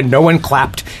walked off, and no one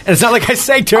clapped. And it's not like I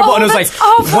sang terrible. And I was like,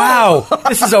 awful. wow,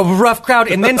 this is a rough crowd.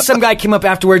 And then some guy came up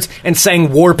afterwards and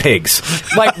sang War Pigs,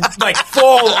 like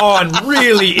full on,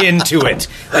 really into it.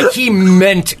 Like he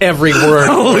meant every word.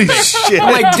 Holy shit!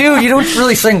 I'm like, dude, you don't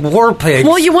really sing War Pigs.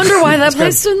 Well, you wonder why that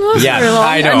place didn't last Yeah, very long.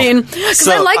 I know. I mean, because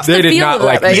I liked they the did feel not of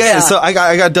like that. me. Yeah, so I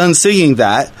got done singing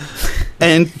that.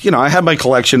 And, I had my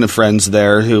collection of friends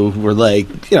there who were like,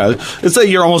 it's like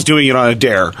you're almost doing it on a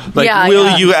dare. Like,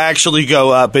 will you actually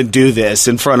go up and do this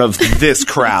in front of this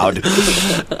crowd?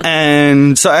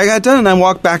 And so I got done, and I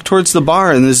walked back towards the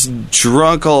bar, and this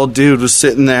drunk old dude was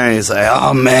sitting there, and he's like,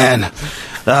 oh, man.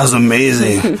 That was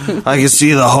amazing. I could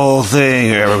see the whole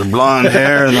thing. Her blonde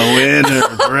hair in the wind, and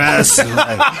her dress. And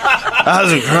that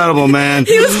was incredible, man.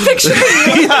 He was picturing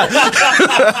you.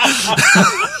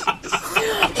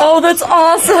 Oh, that's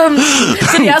awesome.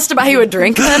 Then he asked about how you would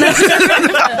drink then.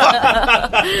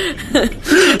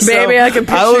 Baby, I can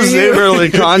picture I was you. able to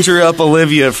conjure up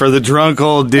Olivia for the drunk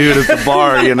old dude at the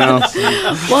bar,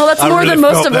 Well, that's more than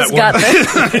most of us got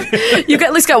there. You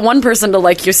at least got one person to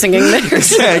like you singing there.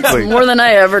 Exactly. More than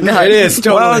I ever got. It is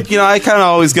totally. Well, I kind of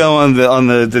always go on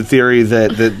the theory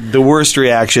that the worst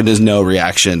reaction is no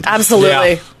reaction. Absolutely.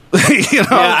 Yeah.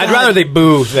 I'd rather they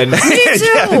boo than. Me too.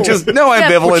 Yeah, just no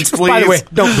ambivalence, please. By the way,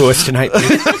 don't boo us tonight.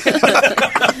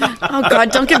 Oh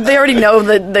God, don't give. They already know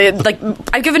that they like.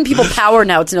 I've given people power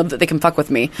now to know that they can fuck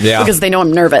with me. Yeah. Because they know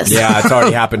I'm nervous. Yeah, it's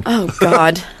already happened. Oh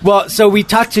God. Well, so we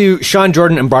talked to Sean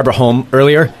Jordan and Barbara Holm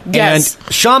earlier, Yes.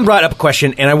 and Sean brought up a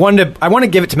question, and I want to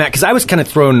give it to Matt because I was kind of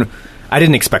thrown. I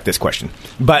didn't expect this question,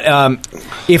 but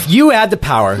if you had the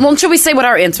power, Well, should we say what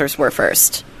our answers were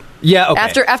first? yeah, okay.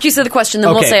 After you say the question,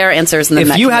 then we'll Okay. say our answers. And then if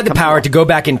Matt you can had the come power along. to go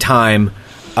back in time,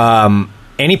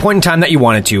 any point in time that you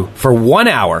wanted to, for 1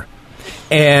 hour,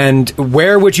 and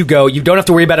where would you go? You don't have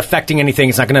to worry about affecting anything.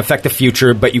 It's not going to affect the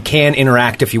future, but you can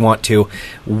interact if you want to.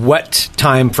 What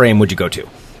time frame would you go to?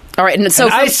 All right, and so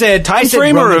And I said Time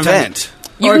frame or Roman time. event?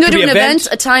 you Or can it go could to be an event,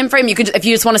 a time frame. You could, if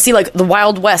you just want to see like the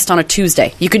Wild West on a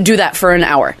Tuesday, you could do that for an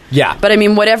hour. Yeah. But I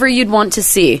mean, whatever you'd want to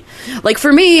see. Like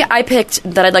for me, I picked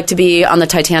that I'd like to be on the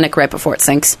Titanic right before it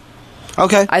sinks.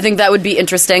 Okay. I think that would be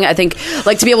interesting. I think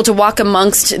like to be able to walk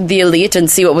amongst the elite and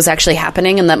see what was actually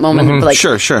happening in that moment, like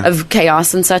Sure. of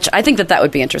chaos and such. I think that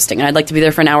would be interesting, and I'd like to be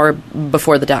there for an hour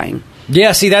before the dying.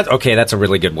 Yeah, see that? Okay, that's a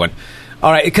really good one.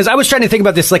 All right, because I was trying to think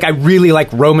about this. Like, I really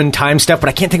like Roman time stuff, but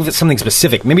I can't think of it something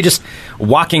specific. Maybe just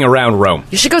walking around Rome.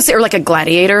 You should go see, or like a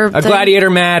gladiator. A gladiator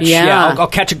match. Yeah, I'll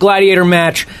catch a gladiator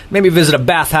match. Maybe visit a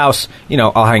bathhouse.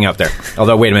 I'll hang out there.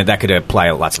 Although, wait a minute, that could apply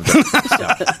to lots of different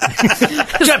stuff.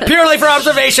 Just purely for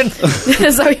observation.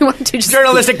 Is that what you want to do?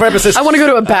 Journalistic purposes. I want to go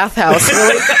to a bathhouse.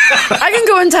 Really? I can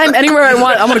go in time anywhere I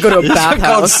want. I want to go to a Called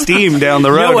bathhouse. steam down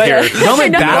the road here.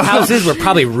 Roman bathhouses were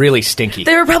probably really stinky.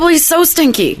 They were probably so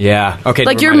stinky. Yeah. Okay.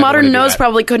 Like your modern nose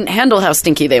probably couldn't handle how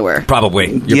stinky they were.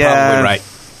 Probably. You're probably right.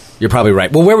 You're probably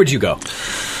right. Well, where would you go?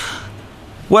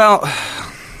 Well,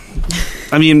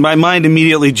 I mean, my mind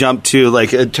immediately jumped to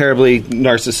like a terribly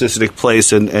narcissistic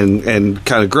place and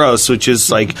kind of gross, which is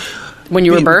like when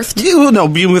you were birthed. No,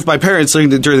 being with my parents during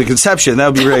the conception, that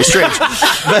would be really strange. But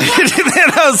then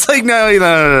I was like, no,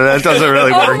 that doesn't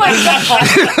really work. Oh my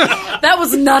god, that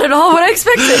was not at all what I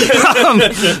expected.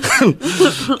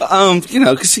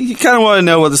 Because you kind of want to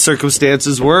know what the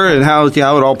circumstances were and how it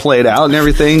all played out and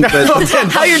everything. But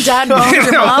how your dad bombed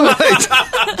your mom?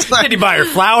 Did he buy her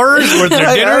flowers? Was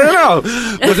there dinner? I don't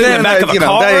know. But then I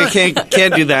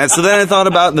can't do that. So then I thought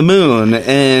about the moon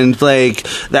and like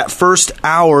that first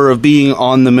hour of being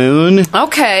on the moon.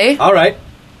 Okay. All right.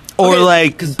 Or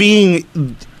like being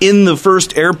in the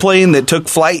first airplane that took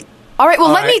flight. All right,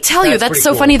 well, let me tell you, that's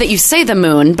so funny that you say the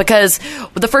moon, because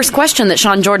the first question that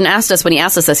Sean Jordan asked us when he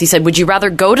asked us this, he said, would you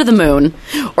rather go to the moon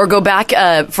or go back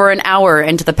for an hour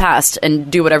into the past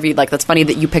and do whatever you'd like? That's funny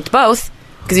that you picked both,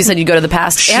 because you said you'd go to the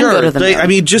past and go to the moon. I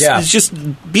mean, just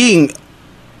being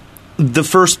the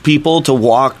first people to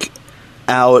walk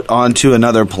out onto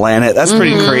another planet, that's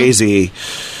pretty crazy.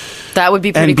 That would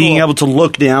be pretty cool. And being able to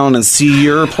look down and see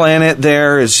your planet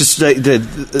there is just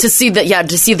to see that you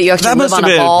actually live on a ball. That must have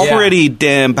been a pretty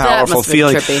damn powerful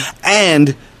feeling.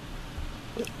 And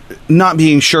not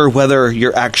being sure whether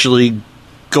you're actually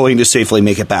going to safely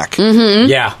make it back. Mm-hmm.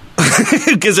 Yeah.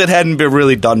 Because it hadn't been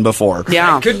really done before.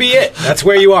 Yeah. That could be it. That's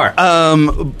where you are.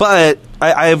 But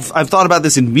I've thought about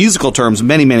this in musical terms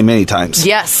many, many, many times.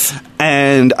 Yes.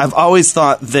 And I've always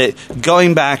thought that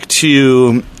going back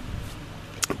to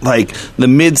like the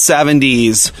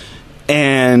mid-70s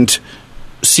and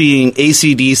seeing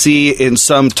AC/DC in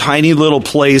some tiny little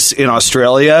place in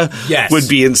Australia would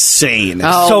be insane.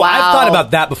 Oh, wow. I've thought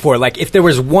about that before. Like, if there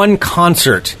was one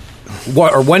concert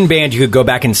or one band you could go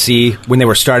back and see when they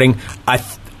were starting,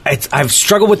 I've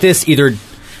struggled with this, either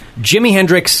Jimi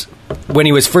Hendrix when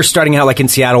he was first starting out, like in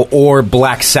Seattle, or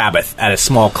Black Sabbath at a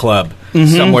small club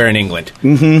somewhere in England.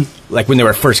 Like when they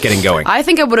were first getting going. I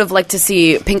think I would have liked to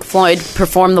see Pink Floyd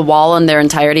perform The Wall in their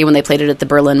entirety when they played it at the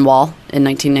Berlin Wall in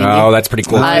 1990. Oh, that's pretty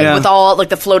cool. With all like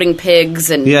the floating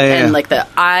pigs and like the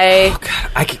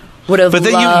would have. But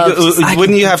then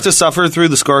wouldn't you have to suffer through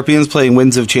the Scorpions playing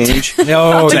Winds of Change?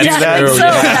 No, that's true.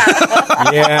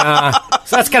 Yeah.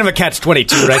 So that's kind of a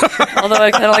catch-22, right? Although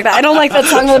I kind of like that. I don't like that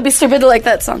song. It would be stupid to like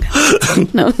that song.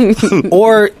 No.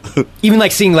 Or even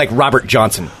like seeing like Robert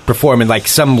Johnson perform in like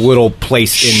some little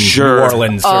place in New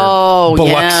Orleans or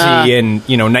Biloxi in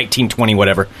 1920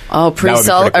 whatever. Oh,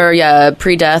 pre-soul or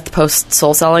pre-death,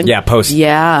 post-soul selling. Yeah, post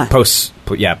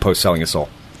selling a soul.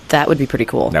 That would be pretty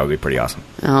cool. That would be pretty awesome.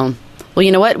 Well,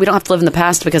 you know what? We don't have to live in the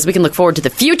past because we can look forward to the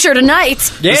future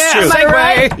tonight. Yeah, am I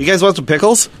right? You guys want some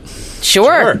pickles?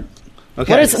 Sure.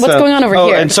 Okay. What's going on over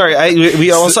here? And sorry,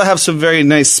 we also have some very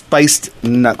nice spiced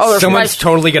nuts. Oh, someone's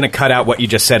totally going to cut out what you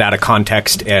just said out of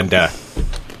context and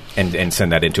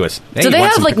send that into us. Hey, do they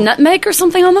have like nutmeg or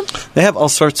something on them? They have all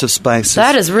sorts of spices.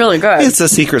 That is really good. It's a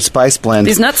secret spice blend.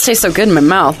 These nuts taste so good in my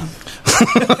mouth.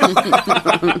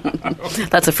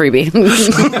 That's a freebie.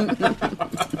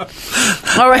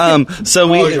 All right.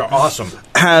 So you're awesome.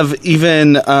 Have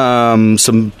even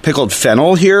some pickled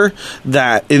fennel here.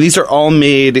 And these are all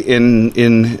made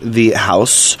in the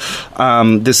house.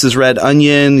 This is red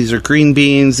onion. These are green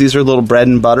beans. These are little bread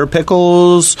and butter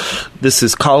pickles. This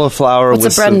is cauliflower.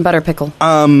 What's a bread and butter pickle?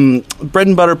 Bread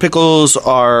and butter pickles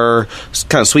are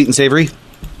kind of sweet and savory.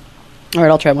 All right,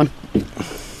 I'll try one.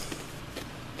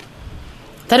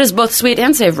 That is both sweet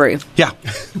and savory. Yeah.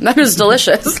 That is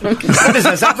delicious. What is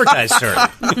this advertised, sir?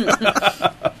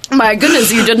 My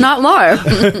goodness, you did not lie.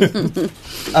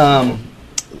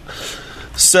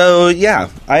 So, yeah,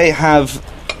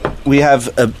 we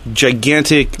have a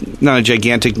gigantic, not a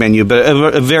gigantic menu, but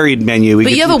a varied menu.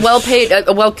 But you have a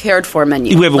well cared for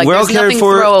menu. We have a well cared for. There's nothing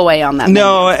throwaway on that menu.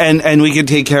 No, and we can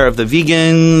take care of the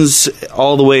vegans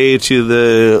all the way to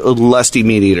the lusty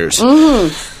meat eaters.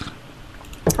 Mm-hmm.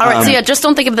 All right, so just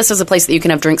don't think of this as a place that you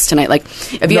can have drinks tonight. Like,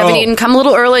 if you haven't eaten, come a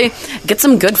little early, get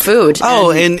some good food.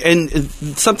 Oh, and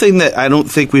something that I don't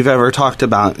think we've ever talked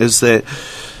about is that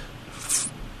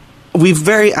we've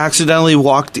very accidentally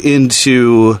walked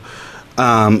into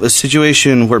a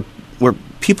situation where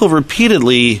people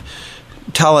repeatedly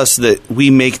tell us that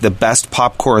we make the best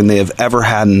popcorn they have ever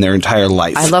had in their entire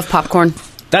life. I love popcorn.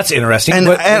 That's interesting. And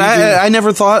I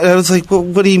never thought, I was like, well,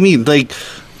 what do you mean? Like,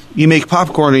 you make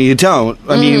popcorn or you don't.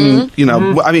 I mean,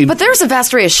 But there's a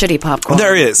vast array of shitty popcorn.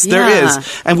 There is. Yeah.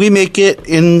 And we make it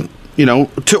in,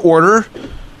 to order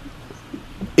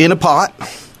in a pot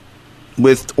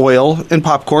with oil and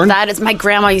popcorn. That is, my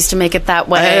grandma used to make it that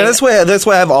way. And that's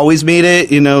why I've always made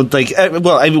it. When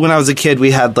I was a kid,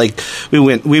 we had we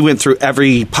went through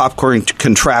every popcorn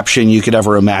contraption you could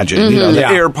ever imagine. The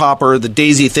air popper, the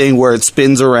daisy thing where it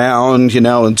spins around,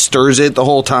 and stirs it the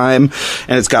whole time,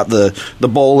 and it's got the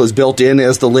bowl is built in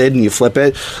as the lid, and you flip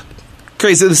it.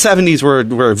 Crazy. The 70s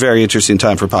were a very interesting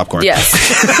time for popcorn. Yes.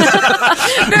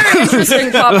 Very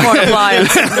interesting popcorn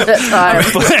appliance at that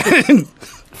time.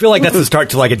 I feel like that's the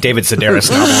start to like a David Sedaris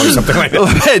novel or something like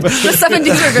that. The 70s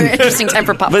were a very interesting time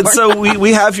for popcorn. But so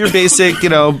we have your basic,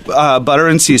 butter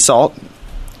and sea salt.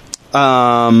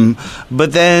 But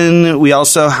then we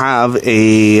also have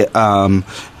a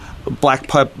black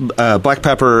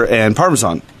pepper and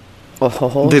Parmesan.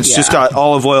 It's just got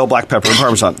olive oil, black pepper, and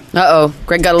Parmesan. Uh-oh.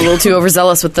 Greg got a little too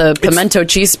overzealous with the pimento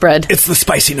cheese spread. It's the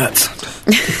spicy nuts.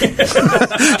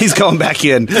 He's going back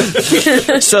in.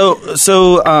 So,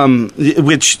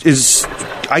 which is,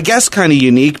 I guess, kind of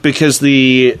unique because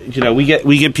we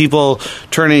get people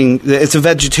turning. It's a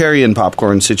vegetarian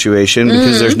popcorn situation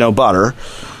because there's no butter.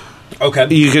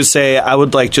 Okay. You could say, I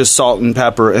would like just salt and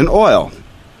pepper and oil.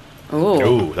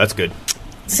 Ooh, that's good.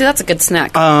 See, that's a good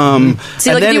snack. If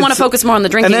you want to focus more on the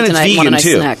drinking and then tonight, it's you want a nice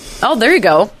vegan, snack. Oh, there you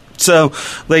go. So,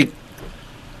 we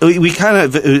kind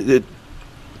of...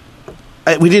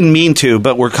 we didn't mean to,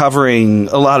 but we're covering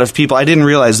a lot of people. I didn't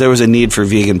realize there was a need for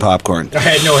vegan popcorn. I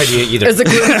had no idea either. Is it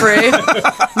gluten-free?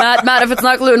 Matt, if it's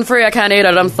not gluten-free, I can't eat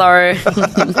it. I'm sorry.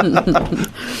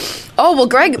 Oh, well,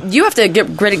 Greg, you have to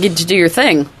get ready to do your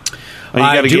thing.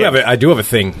 I do have a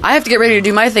thing. I have to get ready to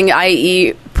do my thing,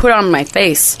 i.e. put on my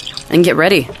face and get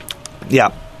ready.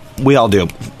 Yeah, we all do.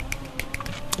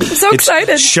 I'm so excited.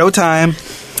 It's showtime.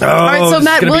 All right, so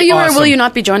Matt, will you or will you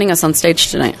not be joining us on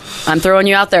stage tonight? I'm throwing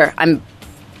you out there.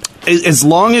 As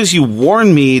long as you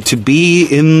warn me to be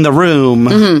in the room.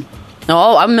 Mm-hmm.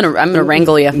 Oh, I'm gonna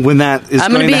wrangle you when that is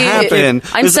going to happen.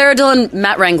 I'm Sarah Dillon,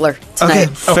 Matt Wrangler tonight.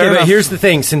 Okay, but here's the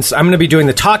thing: since I'm going to be doing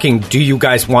the talking, do you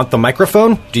guys want the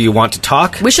microphone? Do you want to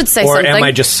talk? We should say something. Or am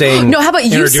I just saying? No, how about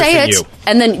you say it,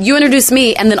 and then you introduce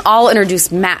me, and then I'll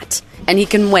introduce Matt, and he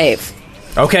can wave.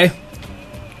 Okay.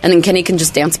 And then Kenny can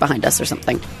just dance behind us or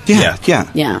something. Yeah. All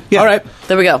right.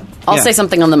 There we go. I'll say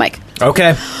something on the mic.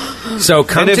 Okay. So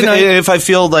come tonight. If I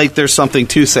feel like there's something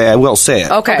to say, I will say it.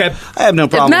 Okay. I have no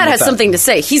problem If Matt with has that. something to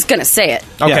say, he's going to say it.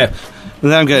 Okay. Yeah.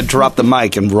 And then I'm going to drop the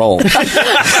mic and roll. Bam,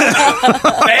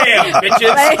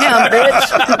 bitches. Bam,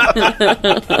 bitch.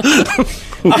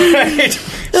 All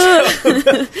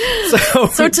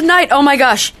right. So tonight, oh my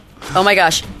gosh,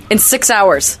 in 6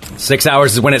 hours. 6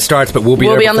 hours is when it starts, but we'll be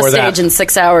on the stage in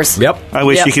 6 hours. Yep. I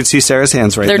wish you could see Sarah's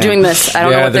hands right now. They're doing this. I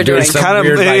don't know what they're doing. It's kind of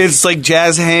it's like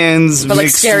jazz hands but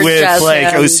mixed with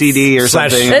hands. OCD or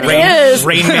something. It is.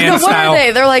 Rain Man what style. are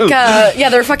they? They're like,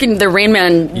 they're Rain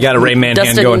Man. You got a Rain Man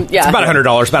hand going. Yeah. It's about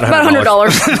 $100. About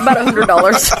 $100. About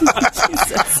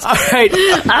 $100. All right.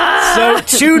 So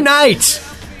tonight,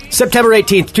 September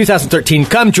 18th, 2013,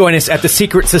 come join us at the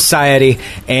Secret Society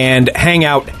and hang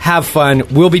out, have fun.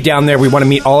 We'll be down there. We want to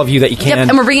meet all of you that you can. Yep,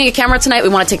 and we're bringing a camera tonight. We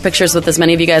want to take pictures with as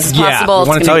many of you guys as possible. We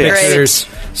want to take pictures.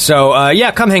 So,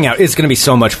 come hang out. It's going to be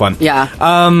so much fun. Yeah.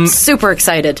 Super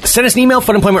excited. Send us an email,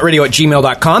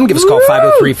 funemploymentradio@gmail.com. Give us a call,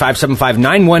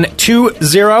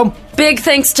 503-575-9120. Big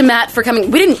thanks to Matt for coming.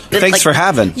 Thanks for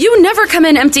having. You never come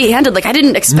in empty-handed. I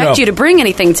didn't expect you to bring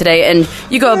anything today, and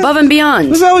you go above and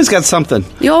beyond. We've always got something.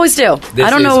 You always do. This I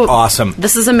don't know. Is awesome.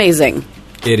 This is amazing.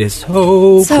 It is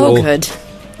so cool. Good.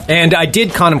 And I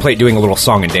did contemplate doing a little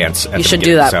song and dance. You should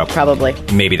do that, probably.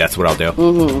 Maybe that's what I'll do.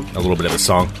 Mm-hmm. A little bit of a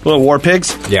song. Little War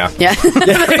Pigs? Yeah.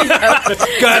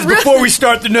 Guys, before we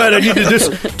start the night, I need to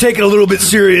just take it a little bit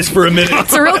serious for a minute.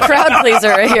 It's a real crowd pleaser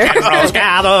right here.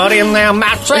 Gathered in their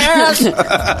mattresses.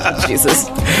 Jesus.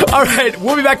 All right,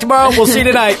 we'll be back tomorrow. We'll see you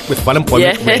tonight with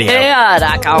Funemployment Radio.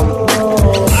 Yeah.com. 1, 2, 3,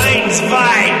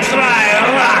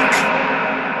 Rawk.